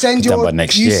you send Done your by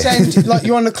next you year. send like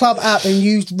you're on the club app and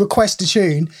you request a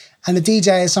tune and the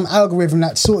DJ has some algorithm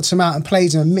that sorts them out and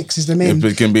plays them and mixes them in. Yeah,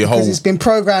 but it can be a because whole- it's been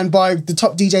programmed by the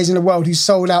top DJs in the world who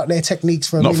sold out their techniques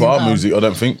for a Not for million our pounds. music, I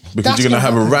don't think, because That's you're going to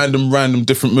have gonna a happen. random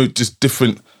different mood, just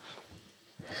different.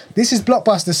 This is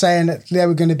Blockbuster saying that they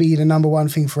were going to be the number one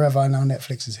thing forever and now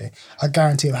Netflix is here. I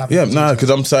guarantee it'll happen. Yeah, no, because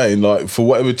I'm saying like for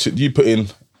whatever you put in,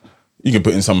 you can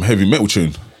put in some heavy metal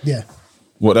tune. Yeah.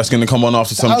 What, that's going to come on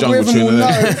after some jungle Algorithm tune, will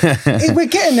and then, know. We're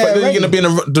getting there but then you're already.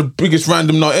 going to be in the biggest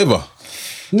random night ever.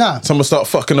 Nah. Someone start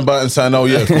fucking about and saying, "Oh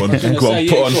yeah, go on, go on,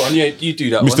 put on." Yeah, you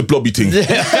do that Mr. one. Blobby thing. Do you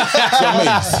know what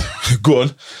I mean? Go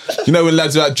on. You know when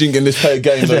lads are out drinking, this play a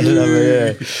game.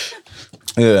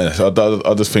 Yeah, so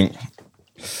I just think,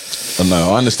 I don't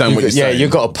know. I understand what you're saying.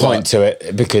 You've got a point but to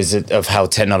it because of how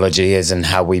technology is and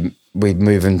how we're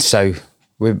moving. So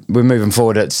we're moving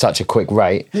forward at such a quick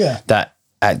rate that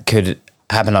could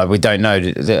happen. Like we don't know.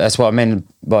 That's what I mean.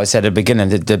 What I said at the beginning.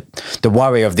 The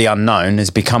worry of the unknown has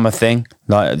become a thing.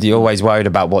 Like you're always worried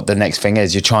about what the next thing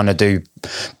is. You're trying to do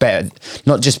better,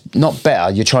 not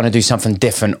better. You're trying to do something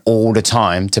different all the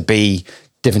time to be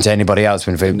different to anybody else.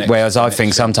 Whereas I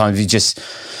think sometimes you just,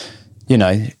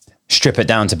 strip it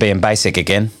down to being basic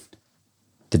again.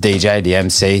 The DJ, the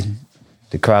MC,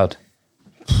 the crowd,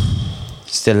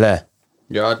 still there.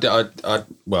 Yeah,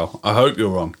 I hope you're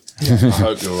wrong. I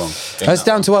hope you're wrong. It's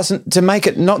down to us to make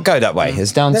it not go that way.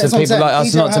 It's down That's to what I'm people saying. like us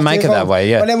DJs not will to have make it that evolve. way.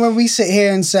 Yeah. But then when we sit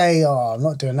here and say, "Oh, I'm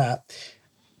not doing that,"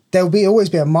 there'll always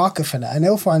be a market for that, and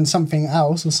they'll find something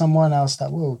else or someone else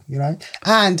that will,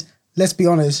 And let's be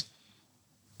honest,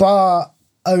 bar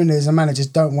owners and managers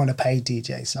don't want to pay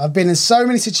DJs. I've been in so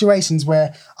many situations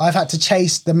where I've had to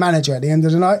chase the manager at the end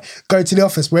of the night, go to the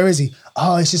office. Where is he?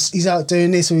 Oh, he's out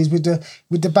doing this, or he's with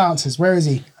the bouncers. Where is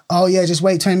he? Oh yeah, just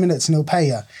wait 20 minutes and he'll pay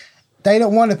you. They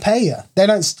don't want to pay you. They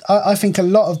don't. I think a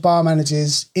lot of bar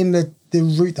managers in the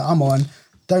route that I'm on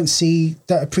don't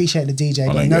appreciate the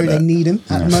DJ. They know they need him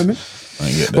at the moment. I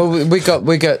get that.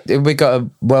 Well, we got a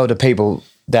world of people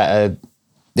that are.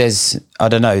 There's, I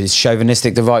don't know, is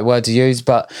chauvinistic the right word to use,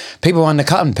 but people are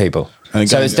undercutting people. And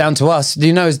So again, it's down to us,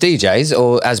 as DJs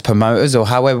or as promoters or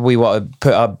however we want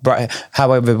to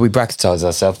however we bracketize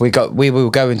ourselves. We will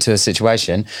go into a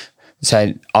situation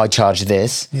saying, I charge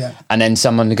this. Yeah. And then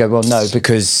someone will go, well, no,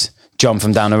 because John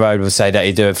from down the road will say that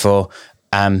he'd do it for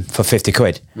 50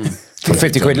 quid. For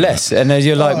 50 quid less. And then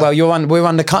you're like, well, we're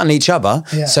undercutting each other.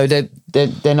 Yeah. So they're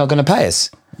not going to pay us.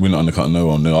 We're not undercutting no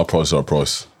one. No, our price is our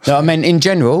price. No, I mean in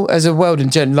general, as a world in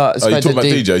general. Like, you're talking about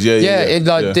DJs?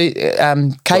 Yeah.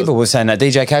 Cable was saying that.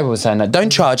 DJ Cable was saying that.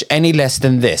 Don't charge any less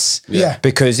than this. Yeah.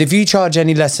 Because if you charge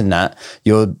any less than that,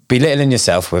 you're belittling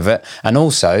yourself with it, and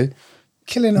also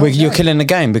killing. You're killing the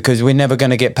game because we're never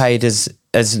going to get paid as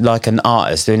like an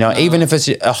artist. You know, even if it's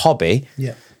a hobby.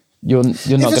 Yeah. You're not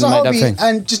going to make that thing.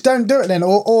 And just don't do it then,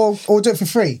 or do it for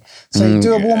free. So you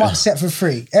do a warm-up set for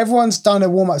free. Everyone's done a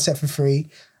warm-up set for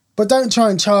free, but don't try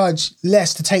and charge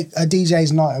less to take a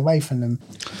DJ's night away from them.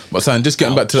 But saying, just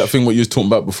getting back to that thing what you was talking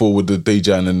about before with the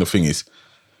DJing and the thingies,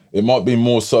 it might be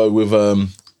more so with,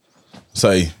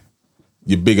 say,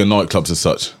 your bigger nightclubs as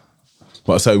such.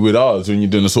 But I say with ours, when you're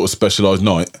doing a sort of specialised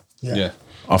night, Yeah.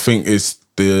 I think it's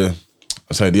the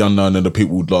unknown and the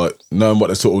people like knowing what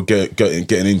they're sort of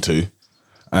getting into,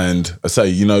 and I say,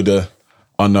 you know, the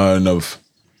unknown of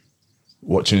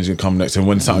what tunes can come next, and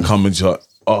when something comes, you're like,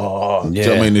 oh, do you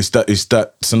know what I mean? It's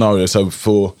that scenario. So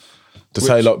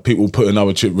say like people putting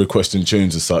other requesting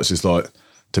tunes as such, it's like,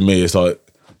 to me, it's like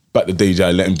back the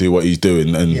DJ, let him do what he's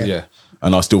doing, and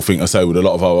and I still think, I say with a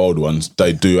lot of our old ones,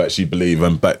 they do actually believe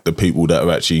and back the people that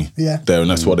are actually there, and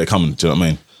that's why they're coming. Do you know what I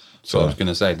mean? So I was going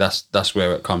to say that's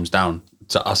where it comes down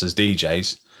to us as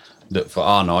DJs, that for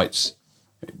our nights,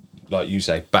 like you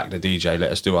say, back the DJ,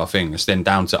 let us do our thing. It's then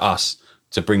down to us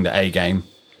to bring the A game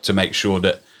to make sure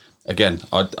that, again,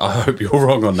 I hope you're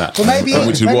wrong on that. Well, maybe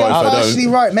I'm partially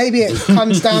right. Maybe it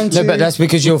comes down to... No, but that's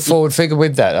because you're forward figure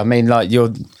with that. I mean, like,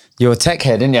 you're a tech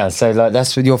head, aren't you? So, like,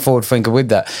 that's what you're forward figure with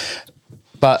that.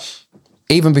 But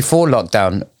even before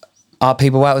lockdown, are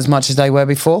people out as much as they were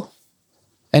before?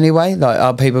 Anyway, like,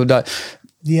 are people like...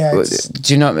 Yeah.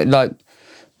 Do you know, like...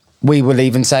 We will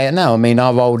even say it now. I mean,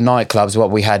 our old nightclubs, what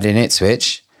we had in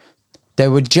Ipswich, they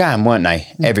were jam, weren't they?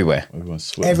 Everywhere. Everyone was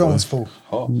full. Everyone was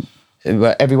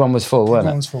full, weren't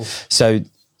Everyone was full. So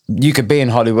you could be in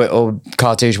Hollywood or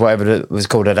Cartouche, whatever it was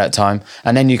called at that time,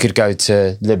 and then you could go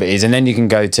to Liberties, and then you can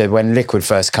go to when Liquid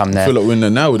first come there. I feel like we're in there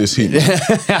now with this heat.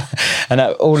 And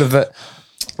all of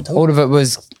it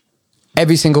was,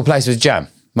 every single place was jam,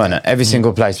 wasn't it? Every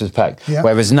single place was packed. Yeah.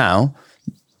 Whereas now,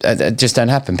 it just don't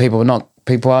happen. People are not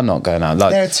going out.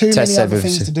 Like there are too Tess many other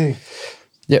things to do.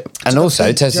 Yeah, and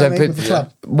also Tess said,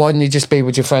 why don't you just be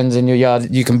with your friends in your yard?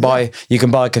 You can buy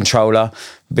a controller,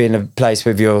 be in a place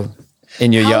with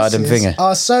in your yard and finger.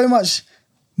 Are so much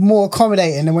more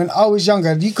accommodating than when I was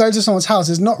younger. You go to someone's house,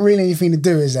 there's not really anything to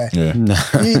do, is there? Yeah. No.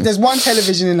 There's one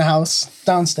television in the house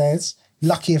downstairs.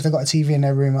 Lucky if they've got a TV in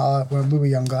their room when we were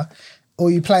younger.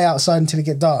 Or you play outside until it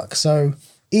get dark. So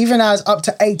even as up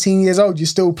to 18 years old, you're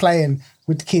still playing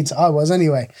with the kids. I was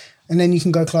anyway. And then you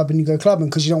can go clubbing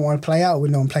because you don't want to play out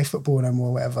with no one, play football no more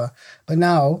or whatever. But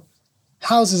now,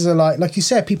 houses are like you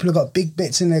said, people have got big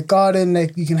bits in their garden.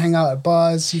 You can hang out at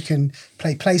bars. You can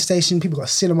play PlayStation. People got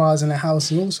cinemas in their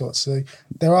house and all sorts. So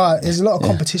there's a lot of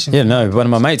competition. Yeah, no, one of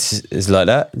my mates is like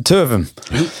that. Two of them.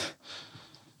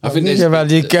 I think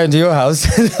you go into your house,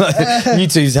 like, you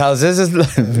two's houses. It's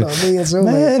like, not me at all,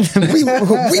 man,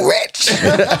 we rich.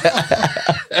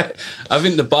 I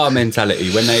think the bar mentality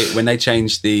when they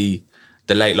changed the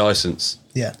late license.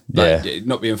 Yeah. Like,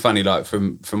 not being funny, like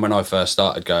from when I first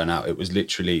started going out, it was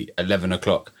literally 11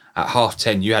 o'clock. At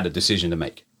 10:30, you had a decision to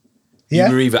make. Yeah.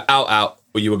 You were either out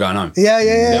or you were going home.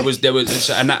 Yeah. There was,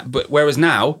 and that. But whereas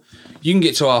now, you can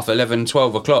get to 11,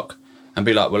 12 o'clock and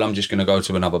be like, well, I'm just going to go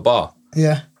to another bar.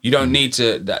 Yeah. You don't need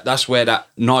to. That's where that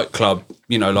nightclub,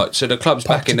 so the clubs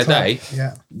back in the day,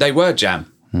 they were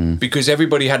jam. Because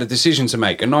everybody had a decision to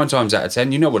make, and 9 times out of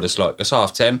 10, you know what it's like. It's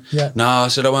 10:30. Yeah. No, I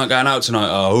said I weren't going out tonight.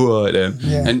 Oh, all right then.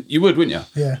 Yeah. And you would, wouldn't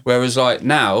you? Yeah. Whereas like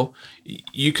now,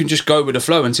 you can just go with the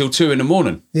flow until 2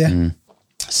 a.m. Yeah.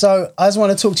 So I just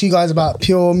want to talk to you guys about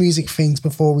pure music things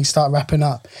before we start wrapping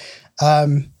up. I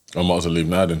might as well leave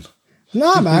now then.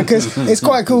 Nah, man, because it's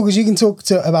quite cool because you can talk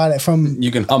about it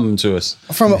You can hum to us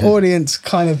from an audience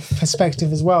kind of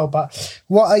perspective as well. But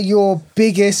what are your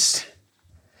biggest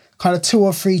kind of 2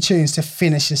 or 3 tunes to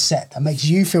finish a set that makes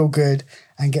you feel good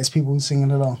and gets people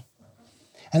singing along?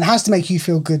 And it has to make you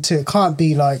feel good too. It can't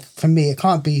be like, for me, it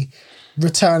can't be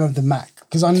Return of the Mac,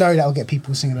 because I know that'll get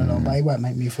people singing along, but it won't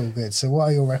make me feel good. So what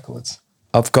are your records?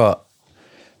 I've got,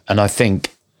 and I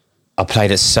think I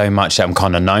played it so much that I'm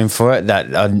kind of known for it,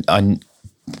 that I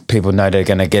people know they're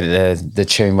going to get the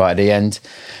tune right at the end.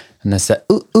 And that's that,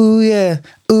 ooh yeah,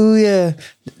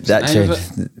 that tune.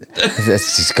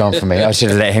 That's just gone for me. I should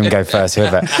have let him go first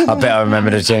with it. I bet I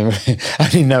remember the tune. I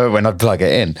only know it when I plug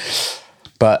it in.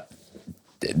 But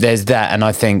there's that, and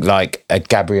I think like a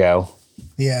Gabrielle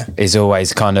is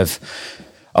always kind of,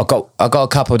 I got a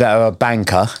couple that are a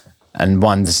banker and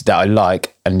ones that I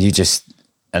like, and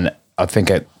I think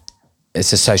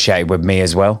it's associated with me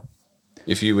as well.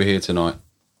 If You Were Here Tonight.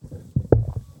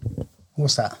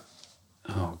 What's that?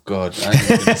 Oh God, I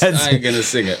ain't gonna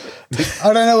sing it.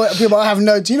 I don't know what people. I have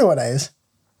no. Do you know what that is?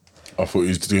 I thought he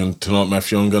was doing Tonight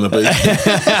Matthew I'm Gonna Be. I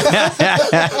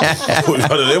thought he was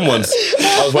one of them ones.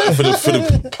 I was waiting for the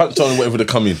punchline, waiting for the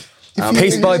come in.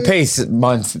 Piece by Piece,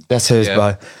 that's hers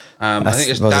by. I think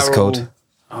it's what it's Daryl. called.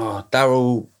 Oh,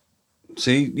 Daryl.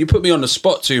 See, you put me on the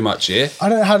spot too much here. I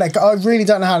don't know how that. I really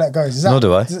don't know how that goes. Is that, Nor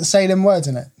do I. Does it say them words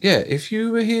in it? Yeah, if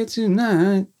you were here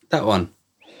tonight, that one.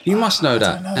 You must know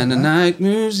that. And the night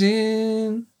moves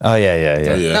in. Oh yeah.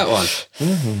 That one.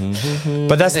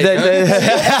 But that's the.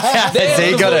 See,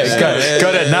 you got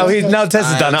it. Now Tess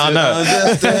has done it. I know.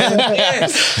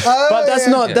 But that's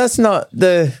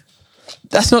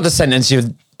not the sentence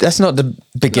you. That's not the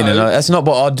beginning. No. That's not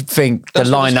what I'd think. That's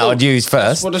the line that what I'd use first.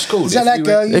 That's what it's called. Is that that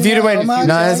girl? If you'd have went,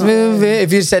 nice movie.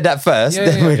 If you'd said that first,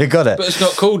 then we'd have got it. But it's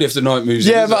not called If the Night Moves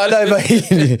In. Yeah, is but it? I know. But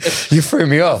you threw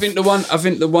me off. I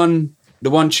think the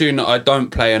one tune that I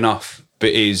don't play enough, but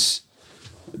is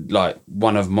like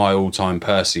one of my all-time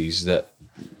Percy's that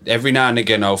every now and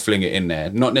again I'll fling it in there.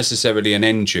 Not necessarily an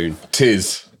end tune.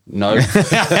 Tis. No. No,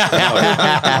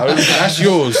 that's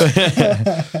yours.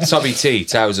 Tubby T,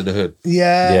 Tales of the Hood.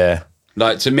 Yeah.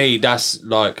 Like to me, that's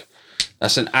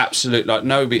an absolute like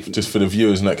no bit. Just for the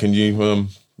viewers and that, can you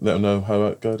let them know how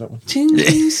that go, that one? That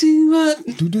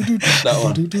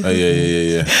one. Oh,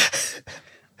 yeah.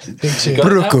 Big tune.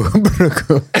 Bruku.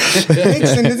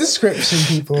 Links in the description,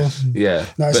 people. Yeah.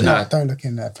 No, it's But not. Don't look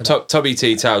in there for that. Tubby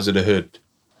T, Tales of the Hood.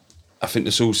 I think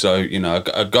that's also,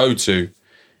 a go-to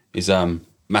is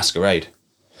Masquerade.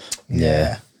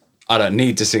 Yeah. I don't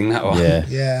need to sing that one. Yeah.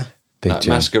 Yeah. Big Like,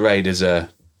 tune. Masquerade is a...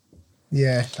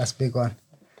 Yeah, that's a big one.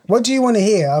 What do you want to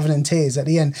hear other than tears at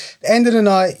the end? The end of the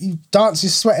night, you dance, you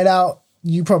sweated out.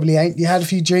 You probably ain't. You had a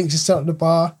few drinks, you sat at the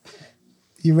bar.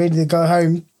 You're ready to go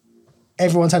home.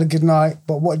 Everyone's had a good night.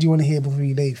 But what do you want to hear before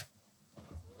you leave?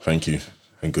 Thank you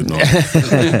and good night.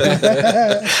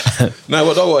 No,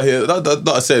 what I want to hear, like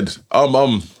I said,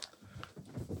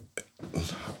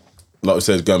 like I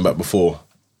said, going back before,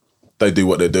 they do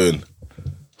what they're doing.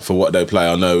 For what they play,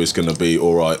 I know it's going to be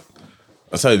all right.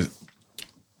 I say,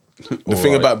 the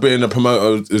thing about being a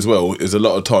promoter as well is a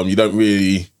lot of time you don't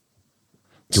really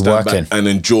You're stand working. back and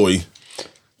enjoy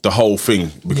the whole thing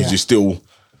because you're still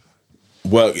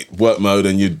work mode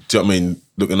and you know what I mean,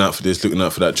 looking out for this, looking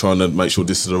out for that, trying to make sure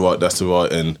this is the right, that's the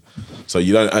right, and so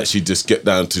you don't actually just get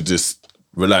down to just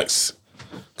relax.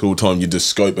 All the time you're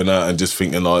just scoping out and just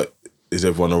thinking like, is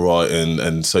everyone all right?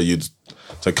 And so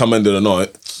come end of the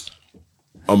night,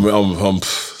 I'm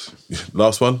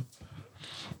last one.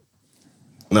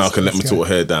 Now I can let my sort of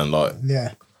hair down, like.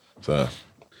 Yeah. So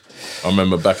I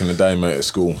remember back in the day, mate, at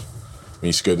school, we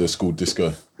used to go to the school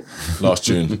disco. Last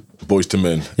tune, Boys to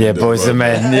Men. Yeah, Boys to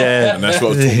Men. Yeah. And that's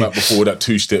what I was talking about before, that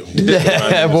two-step.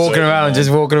 Yeah, walking around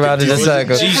in a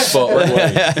circle. G-spot.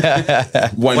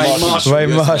 Wayne Marshall.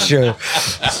 Wayne Marshall.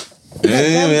 I'm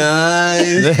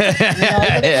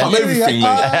everything,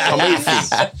 mate. I'm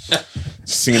everything.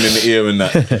 Singing in the ear and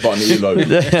that, button the earlobe.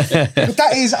 But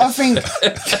that is, I think,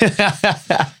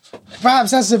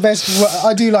 perhaps that's the best.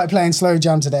 I do like playing slow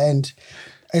jam to the end.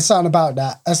 It's something about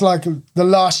that. That's like the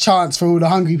last chance for all the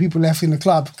hungry people left in the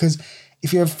club. Because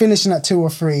if you're finishing at 2 or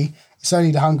 3, it's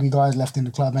only the hungry guys left in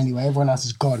the club anyway. Everyone else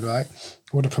is gone, right?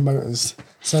 All the promoters.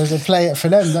 So they play it for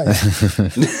them, don't you?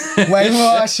 Wayne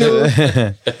Marshall,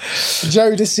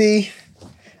 Jodeci,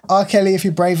 R. Kelly, if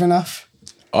you're brave enough.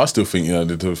 I still think,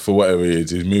 for whatever it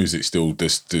is, his music still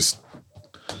just his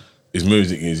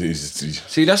music is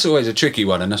See, that's always a tricky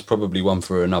one, and that's probably one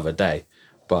for another day.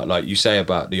 But like you say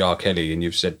about the R. Kelly, and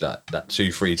you've said that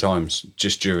 2-3 times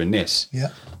just during this.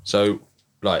 Yeah. So,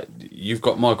 like, you've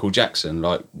got Michael Jackson.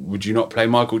 Like, would you not play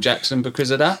Michael Jackson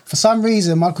because of that? For some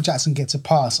reason, Michael Jackson gets a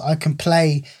pass. I can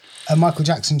play a Michael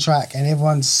Jackson track and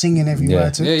everyone's singing every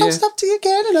word to it. Don't stop till you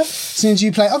get enough. As soon as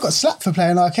you play, I got slapped for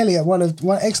playing R. Kelly at one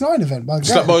X9 event.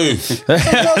 Slapped by who?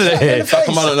 How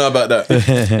come I don't know about that?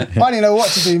 I didn't know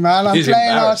what to do, man. I'm He's playing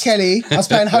R. embarrassed. Kelly. I was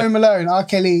playing Home Alone, R.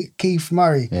 Kelly, Keith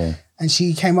Murray. Yeah. And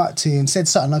she came up to you and said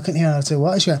something. I couldn't hear her. I said,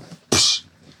 what? And she went, psh,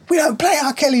 we don't play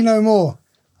R. Kelly no more.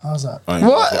 I was like,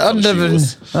 What? I I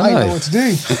didn't know what to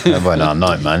do. Well,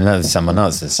 no, man. That was someone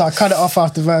else's. So I cut it off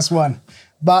after verse 1.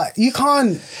 But you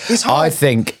can't, it's hard. I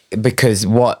think because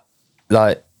I'd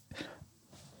play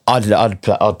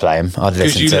him. I'd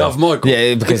listen you to love Michael.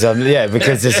 Yeah, because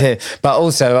it's him. But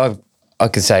also I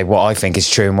could say what I think is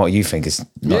true and what you think is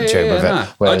not true. Yeah, with nah. it.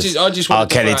 Whereas I just R. wanted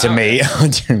to Kelly throw to it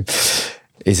me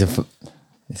is a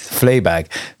flea bag.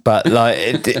 But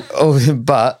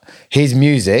but his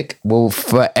music will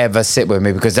forever sit with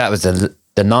me because that was the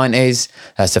 90s.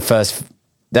 That's the first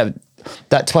that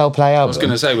 12 play album. I was going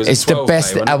to say, was it's it 12 the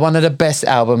best, play, wasn't it? one of the best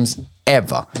albums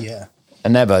ever. Yeah.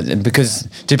 And never, because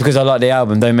just because I like the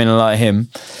album, don't mean I like him.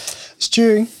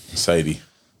 Stu. Sadie.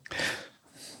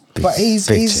 But he's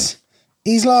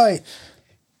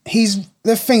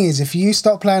the thing is, if you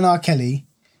stop playing R. Kelly,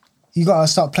 you gotta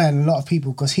start playing a lot of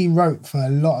people because he wrote for a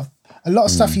lot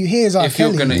of stuff you hear is R.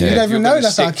 Kelly. You don't even know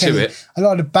that's R. Kelly. A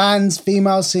lot of the bands,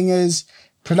 female singers,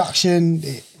 production.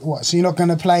 So you're not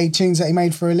gonna play tunes that he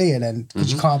made for Aaliyah then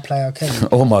because you can't play R. Kelly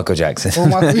or Michael Jackson.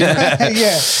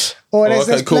 yeah.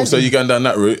 Okay, cool. So you're going down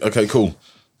that route. Okay, cool.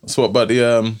 So what about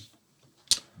the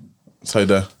say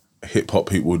the hip hop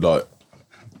people like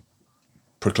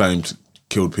proclaimed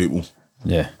killed people?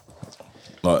 Yeah.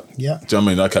 Like, yeah. Do you know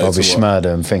what I mean? Okay, Bobby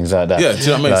Shmurda and things like that. Yeah, do you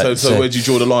know what I mean? So where do you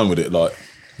draw the line with it? Like,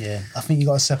 yeah, I think you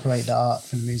got to separate the art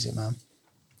from the music, man.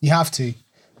 You have to.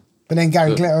 But then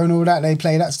Gary Glitter and all that, they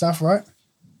play that stuff, right?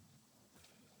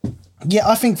 Yeah,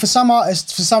 I think for some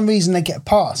artists, for some reason, they get a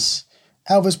pass.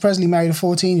 Elvis Presley married a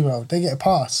 14-year-old. They get a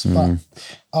pass. But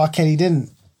R. Kelly didn't.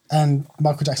 And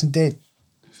Michael Jackson did.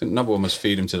 I think another one was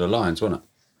Feed Him to the Lions, wasn't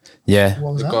it? Yeah.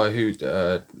 What was the that? guy who...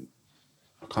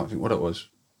 I can't think what it was.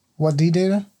 What did he do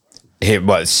then?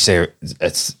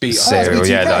 It's Beat up. cereal, BTK,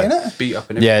 yeah. innit? Beat up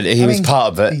and Yeah, everything. he was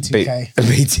part of it. BTK.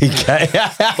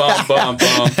 BTK. Bum, bum,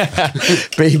 bum.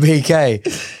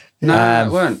 BBK. No,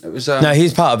 it weren't. It was... No,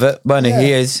 he's part of it, wasn't he? Yeah.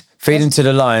 He is. Feed Him to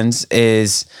the Lions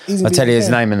is... He's a I'll tell you his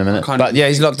BBK. name in a minute. can't But even yeah,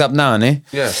 he's think. locked up now, isn't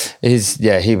he?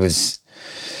 Yeah. He was...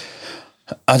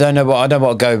 I don't want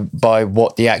to go by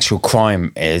what the actual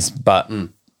crime is, but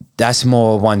that's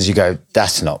more ones you go,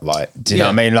 that's not right. Do you know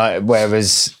what I mean? Like,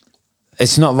 whereas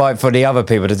it's not right for the other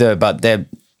people to do it, but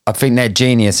I think their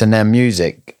genius and their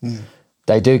music,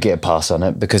 they do get a pass on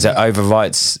it because it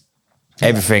overwrites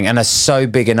everything, and it's so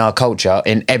big in our culture.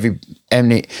 In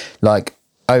any like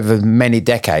over many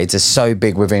decades, it's so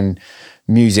big within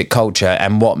music culture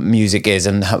and what music is,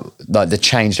 and how, like the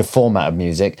change the format of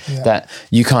music that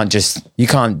you can't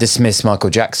dismiss Michael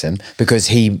Jackson because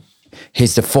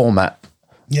he's the format.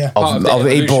 Yeah.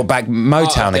 He brought back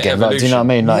Motown again. Like, do you know what I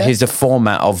mean? Like, he's the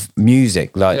format of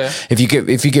music. Like, if you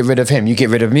get rid of him, you get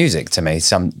rid of music. To me,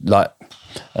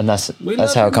 and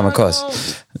that's how it come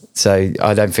across. So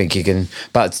I don't think you can.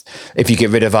 But if you get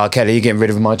rid of R. Kelly, you're getting rid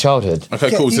of my childhood.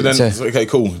 okay, cool. So then, okay,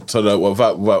 cool. So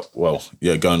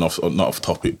going off, not off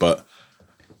topic, but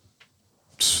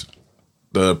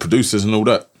the producers and all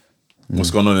that. What's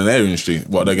going on in their industry?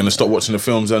 What, they're going to stop watching the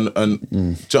films and do you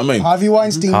know what I mean? Harvey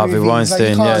Weinstein. Harvey movies,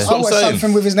 Weinstein, like, yeah. I That's what I'm watched saying.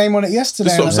 something with his name on it yesterday.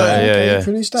 That's what I'm saying. Yeah.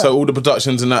 Produced that. So all the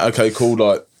productions and that, okay, cool.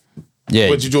 Like, Yeah,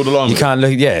 where do you draw the line? You with can't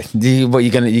look. Yeah,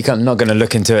 not going to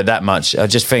look into it that much. I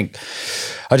just think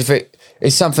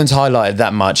if something's highlighted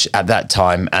that much at that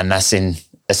time, and it's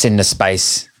in the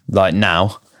space like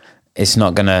now, it's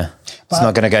not gonna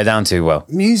go down too well.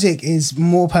 Music is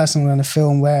more personal than a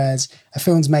film, whereas a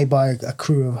film's made by a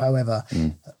crew of however.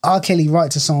 R. Kelly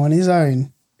writes a song on his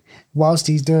own whilst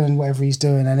he's doing whatever he's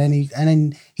doing, and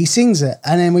then he sings it,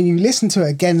 and then when you listen to it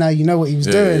again, now you know what he was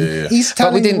doing. Yeah. He's But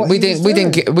telling you what he was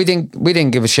doing. we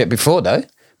didn't give a shit before though.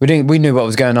 We knew what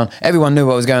was going on. Everyone knew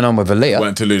what was going on with Aaliyah. Wait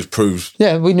until it was proved.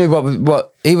 Yeah, we knew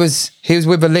what he was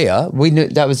with Aaliyah. We knew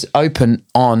that was open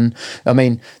on. I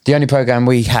mean, the only program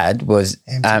we had was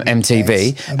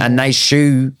MTV, Yes. and they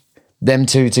shoo them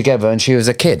two together, and she was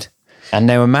a kid, and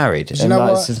they were married. Do you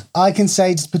know what I can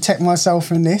say to protect myself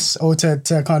from this, or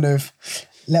to kind of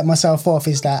let myself off,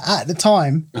 is that at the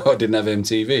time, I didn't have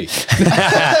MTV.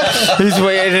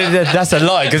 That's a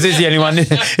lie because he's the only one.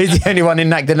 He's the only one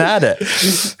in acting that had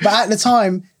it. but at the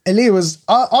time, Aaliyah was,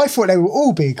 I thought they were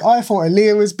all big. I thought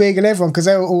Aaliyah was big and everyone, because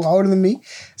they were all older than me.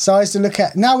 So I used to look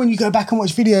at, now when you go back and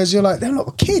watch videos, you're like, they're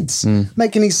not kids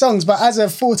making these songs. But as a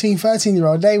 14,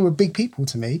 13-year-old, they were big people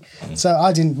to me. So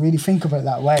I didn't really think of it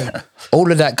that way.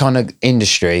 All of that kind of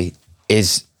industry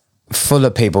is full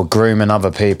of people grooming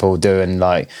other people, doing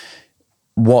like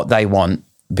what they want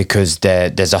because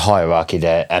there's a hierarchy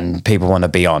there and people want to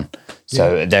be on.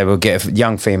 So they will get a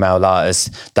young female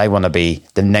artists, they want to be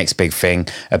the next big thing.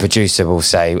 A producer will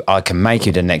say, I can make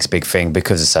you the next big thing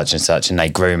because of such and such, and they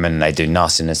groom and they do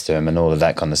nastiness to them and all of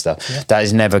that kind of stuff. Yeah. That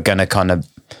is never going to kind of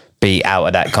be out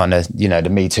of that kind of, the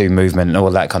Me Too movement and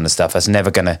all that kind of stuff. That's you're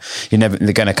never going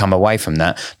to come away from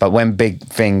that. But when big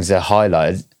things are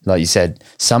highlighted, like you said,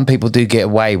 some people do get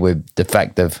away with the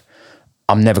fact of,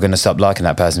 I'm never going to stop liking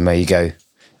that person, where you go,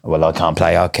 well, I can't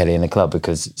play R. Kelly in the club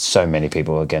because so many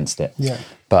people are against it. Yeah.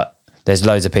 But there's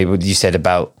loads of people, you said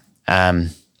about,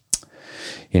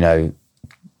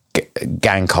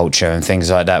 gang culture and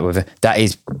things like that. That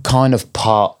is kind of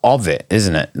part of it,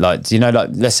 isn't it? Like,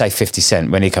 let's say 50 Cent,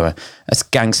 when he come, that's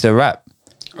gangster rap.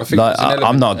 I think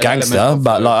I'm not a gangster,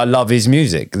 but I love his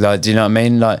music. Like, do you know what I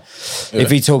mean? Like,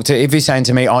 if he's saying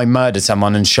to me, I murdered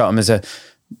someone and shot him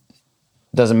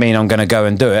doesn't mean I'm going to go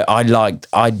and do it.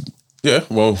 Yeah,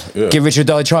 well, yeah. Give Rich or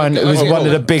Die Trying. It was one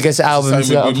of the biggest albums.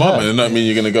 Same with Mum, and that mean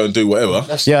you're going to go and do whatever.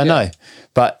 I know,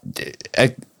 but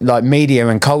like media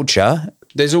and culture.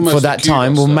 There's almost for that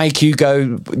time will make you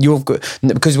go.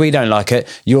 Because we don't like it.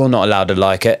 You're not allowed to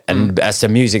like it, and that's the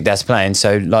music that's playing.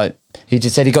 So like he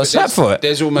just said, he got slapped for it.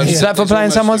 There's almost slapped for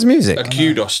playing someone's music. A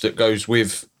kudos that goes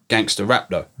with gangster rap,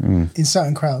 though. In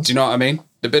certain crowds. Do you know what I mean?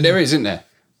 But there isn't there.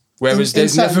 Whereas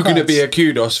there's never going to be a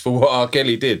kudos for what R.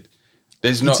 Kelly did.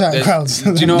 There's not. Crowds.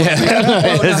 Do you know what I mean?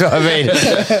 That's what I mean.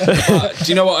 Do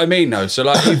you know what I mean, though? So,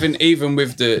 like, even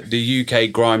with the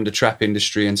UK grime, the trap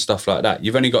industry and stuff like that,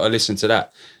 you've only got to listen to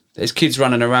that. There's kids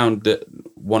running around that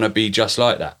want to be just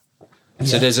like that. Yeah.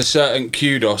 So there's a certain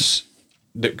kudos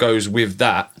that goes with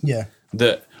that. Yeah.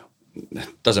 That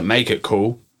doesn't make it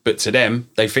cool, but to them,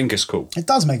 they think it's cool. It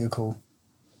does make it cool.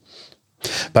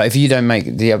 But if you don't make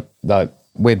like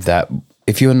with that,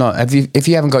 if you're not, if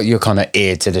you haven't got your kind of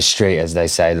ear to the street, as they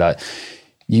say, like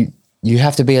you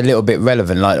have to be a little bit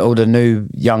relevant. Like all the new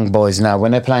young boys now,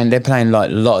 when they're playing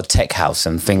like a lot of tech house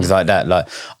and things like that. Like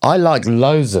I like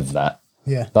loads of that.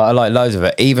 Yeah. Like I like loads of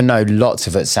it, even though lots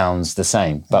of it sounds the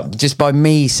same. But just by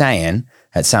me saying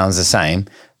it sounds the same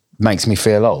makes me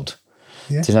feel old.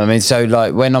 Yeah. Do you know what I mean? So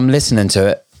like when I'm listening to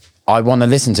it, I want to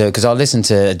listen to it because I listen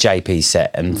to a JP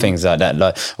set and things like that,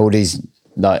 like all these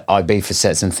like Ibiza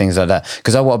sets and things like that,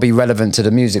 because I want to be relevant to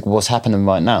the music, what's happening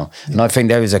right now. Yeah. And I think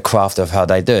there is a craft of how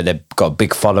they do it. They've got a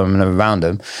big following around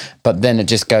them, but then it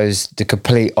just goes the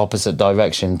complete opposite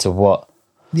direction to what.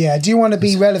 Yeah, do you want to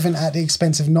be relevant at the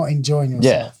expense of not enjoying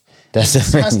yourself? Yeah, that's the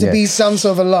thing. There has to be some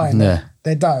sort of a line. Yeah.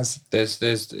 There does. There's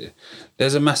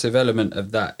a massive element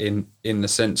of that in the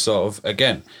sense of,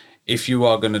 again, if you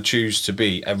are going to choose to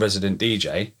be a resident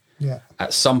DJ,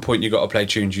 at some point you've got to play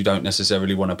tunes you don't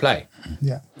necessarily want to play.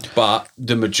 Yeah. But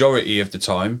the majority of the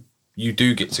time, you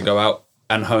do get to go out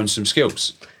and hone some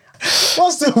skills.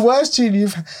 What's the worst tune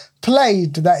you've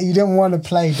played that you didn't want to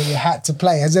play but you had to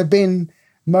play? Has there been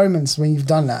moments when you've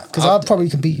done that? Because I'll probably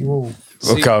can beat you all.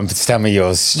 Well, go on, tell me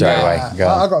yours straight away. Go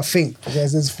on. I got to think.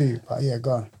 There's a few, but yeah,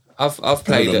 go on. I've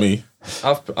played it.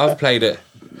 I've played at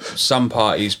some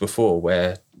parties before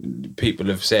where people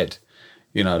have said,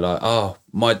 you know, like, oh,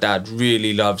 my dad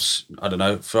really loves, I don't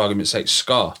know, for argument's sake,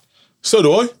 ska. So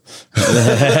do I.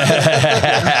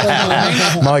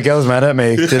 My girl's mad at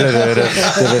me. You've been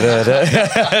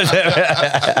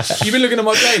looking at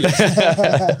my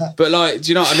playlist. But like, do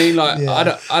you know what I mean? Like,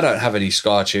 I don't have any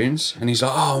ska tunes. And he's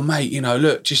like, oh mate, you know,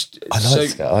 look, just I like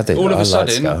ska. I do. All of a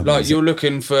sudden, ska, like you're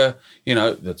looking for, you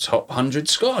know, the top 100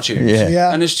 ska tunes.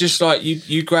 Yeah. And it's just like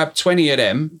you grab 20 of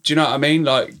them. Do you know what I mean?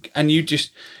 Like, and you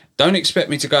just don't expect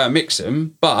me to go and mix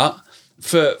them, but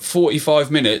for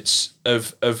 45 minutes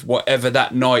of whatever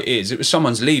that night is, it was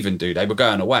someone's leaving, dude. They were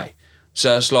going away.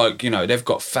 So it's like, you know, they've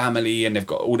got family and they've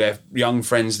got all their young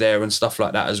friends there and stuff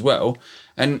like that as well.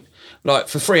 And like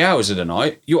for 3 hours of the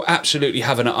night, you're absolutely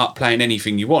having it up playing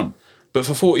anything you want. But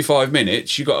for 45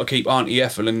 minutes, you got to keep Auntie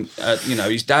Ethel and, you know,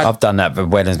 his dad. I've done that for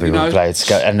weddings people played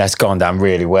ska, and that's gone down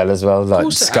really well as well.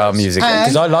 Like ska music,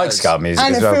 because I like ska music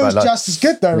and as well. And it feels like, just as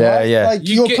good though, right? Yeah. Like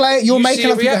you're making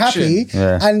other people happy,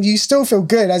 and you still feel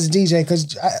good as a DJ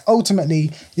because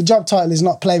ultimately your job title is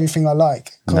not play everything I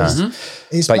like, because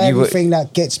it's play everything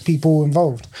that gets people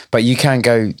involved. But you can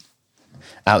go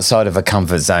outside of a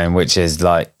comfort zone, which is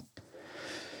like,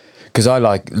 because I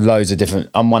like loads of different.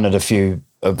 I'm one of the few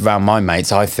around my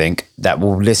mates, I think, that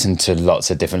will listen to lots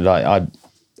of different, like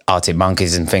Arctic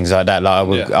Monkeys and things like that.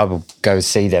 Like I will go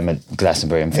see them at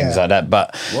Glastonbury and things like that.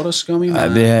 But what a scummy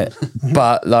man.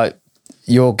 But like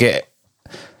you'll get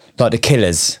like the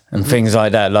Killers and things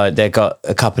like that. Like they've got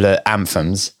a couple of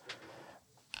anthems,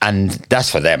 and that's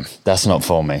for them. That's not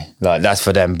for me. Like that's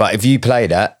for them. But if you play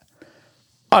that,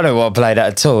 I don't want to play that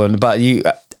at all. But you,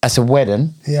 as a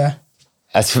wedding,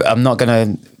 I'm not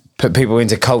gonna put people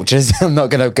into cultures. I'm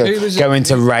not going to go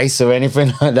into race or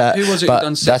anything like that. Who was it but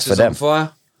done that's for them. On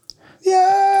Fire?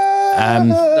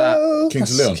 Yeah.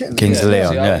 Kings of Leon. Kings of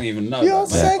Leon, I didn't even know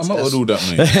that. I'm not with all that,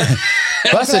 mate.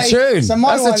 That's a tune. So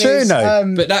that's a tune,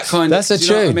 though. But that kind that's of, a do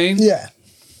you know tune. what I mean? Yeah.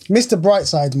 Mr.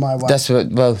 Brightside's my one. That's what,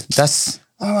 well, that's...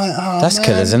 that's man,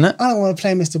 Killers, isn't it? I don't want to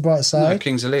play Mr. Brightside. No,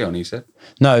 Kings of Leon, he said.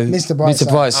 No, Mr. Brightside. Mr.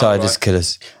 Brightside Oh, is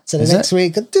Killers. So the next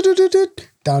week,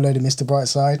 downloaded Mr.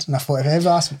 Brightside, and I thought if they ever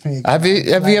asked me, Have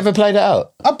you ever played it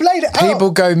out? I played it. People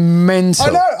go mental. I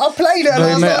know. I played it. And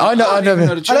I was like, I know. I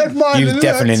don't mind. You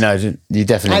definitely know. You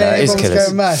definitely know. It is Killers.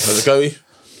 Going mad. Let's go.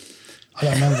 I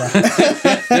don't remember.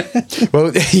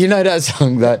 Well, you know that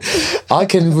song that I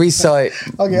can recite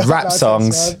Okay, rap that's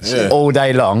songs Yeah. all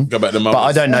day long, Go back to but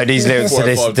I don't know these lyrics to 4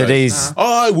 or 5 to days. these.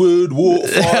 I would walk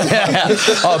 5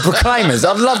 Oh, Proclaimers!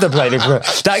 I'd love to play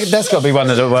that's got to be one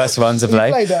of the worst ones to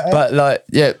play. played that, eh? But like,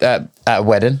 yeah, at a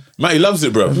wedding. Matty loves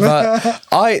it, bro. But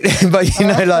but you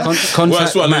know, like,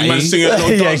 Worst one, man, Matty. sing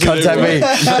it. yeah, contact me.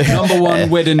 Number one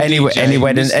wedding Any DJ, any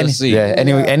wedding, Mr. any C.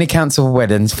 any cancelled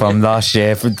weddings from last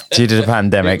year due to the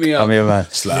pandemic. Hit me up. I'm your man.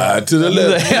 Slide to the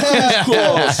left.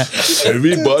 Cross.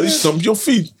 Everybody stomp your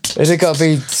feet. Has it got to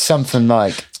be something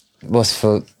like what's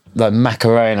for like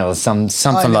Macarena or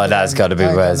something like that's got to be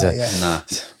where is it? Nah.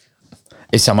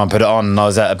 If someone put it on and I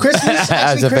was at a Christmas,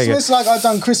 actually, Christmas, like I've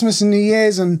done Christmas and New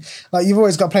Year's, and like you've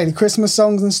always got to play the Christmas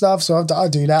songs and stuff. So I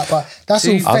do that, but that's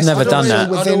See, all. I've never done that. I'd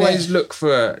within always it. look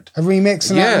for A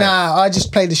remix and Yeah. that. Nah, I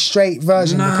just play the straight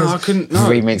version No, I because couldn't. No.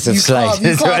 remix of you Slade.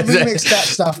 can't remix that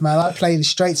stuff, man. I play the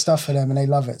straight stuff for them and they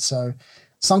love it. So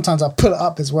sometimes I pull it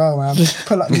up as well, man.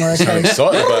 Pull up Mariah Carey.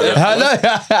 Excited about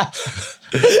that.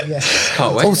 Yes.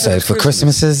 Can't wait. Also for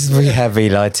Christmases we have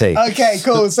Eli T. Okay,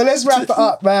 cool. So let's wrap it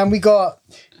up, man. We got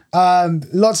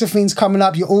lots of things coming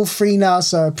up. You're all free now,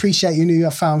 so appreciate you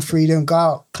have found freedom. Go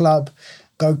out, club,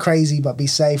 go crazy, but be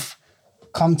safe.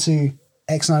 Come to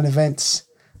X9 events.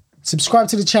 Subscribe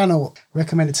to the channel.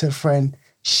 Recommend it to a friend.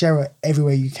 Share it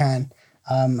everywhere you can.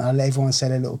 I'll let everyone say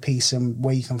their little piece and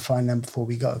where you can find them before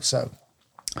we go. So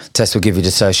Tess will give you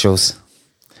the socials.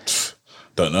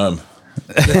 Don't know him.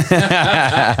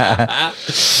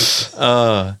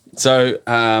 So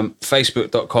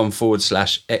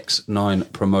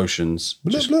facebook.com/X9 promotions.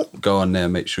 Just go on there,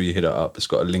 make sure you hit it up. It's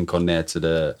got a link on there to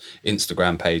the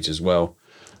Instagram page as well.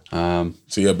 So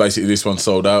yeah, basically this one's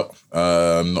sold out.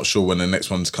 I'm not sure when the next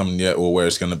one's coming yet or where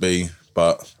it's going to be,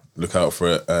 but look out for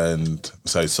it and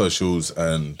say socials,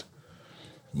 and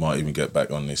might even get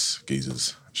back on this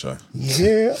Geezers show.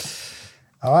 yeah.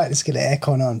 All right, let's get the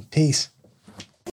aircon on. Peace.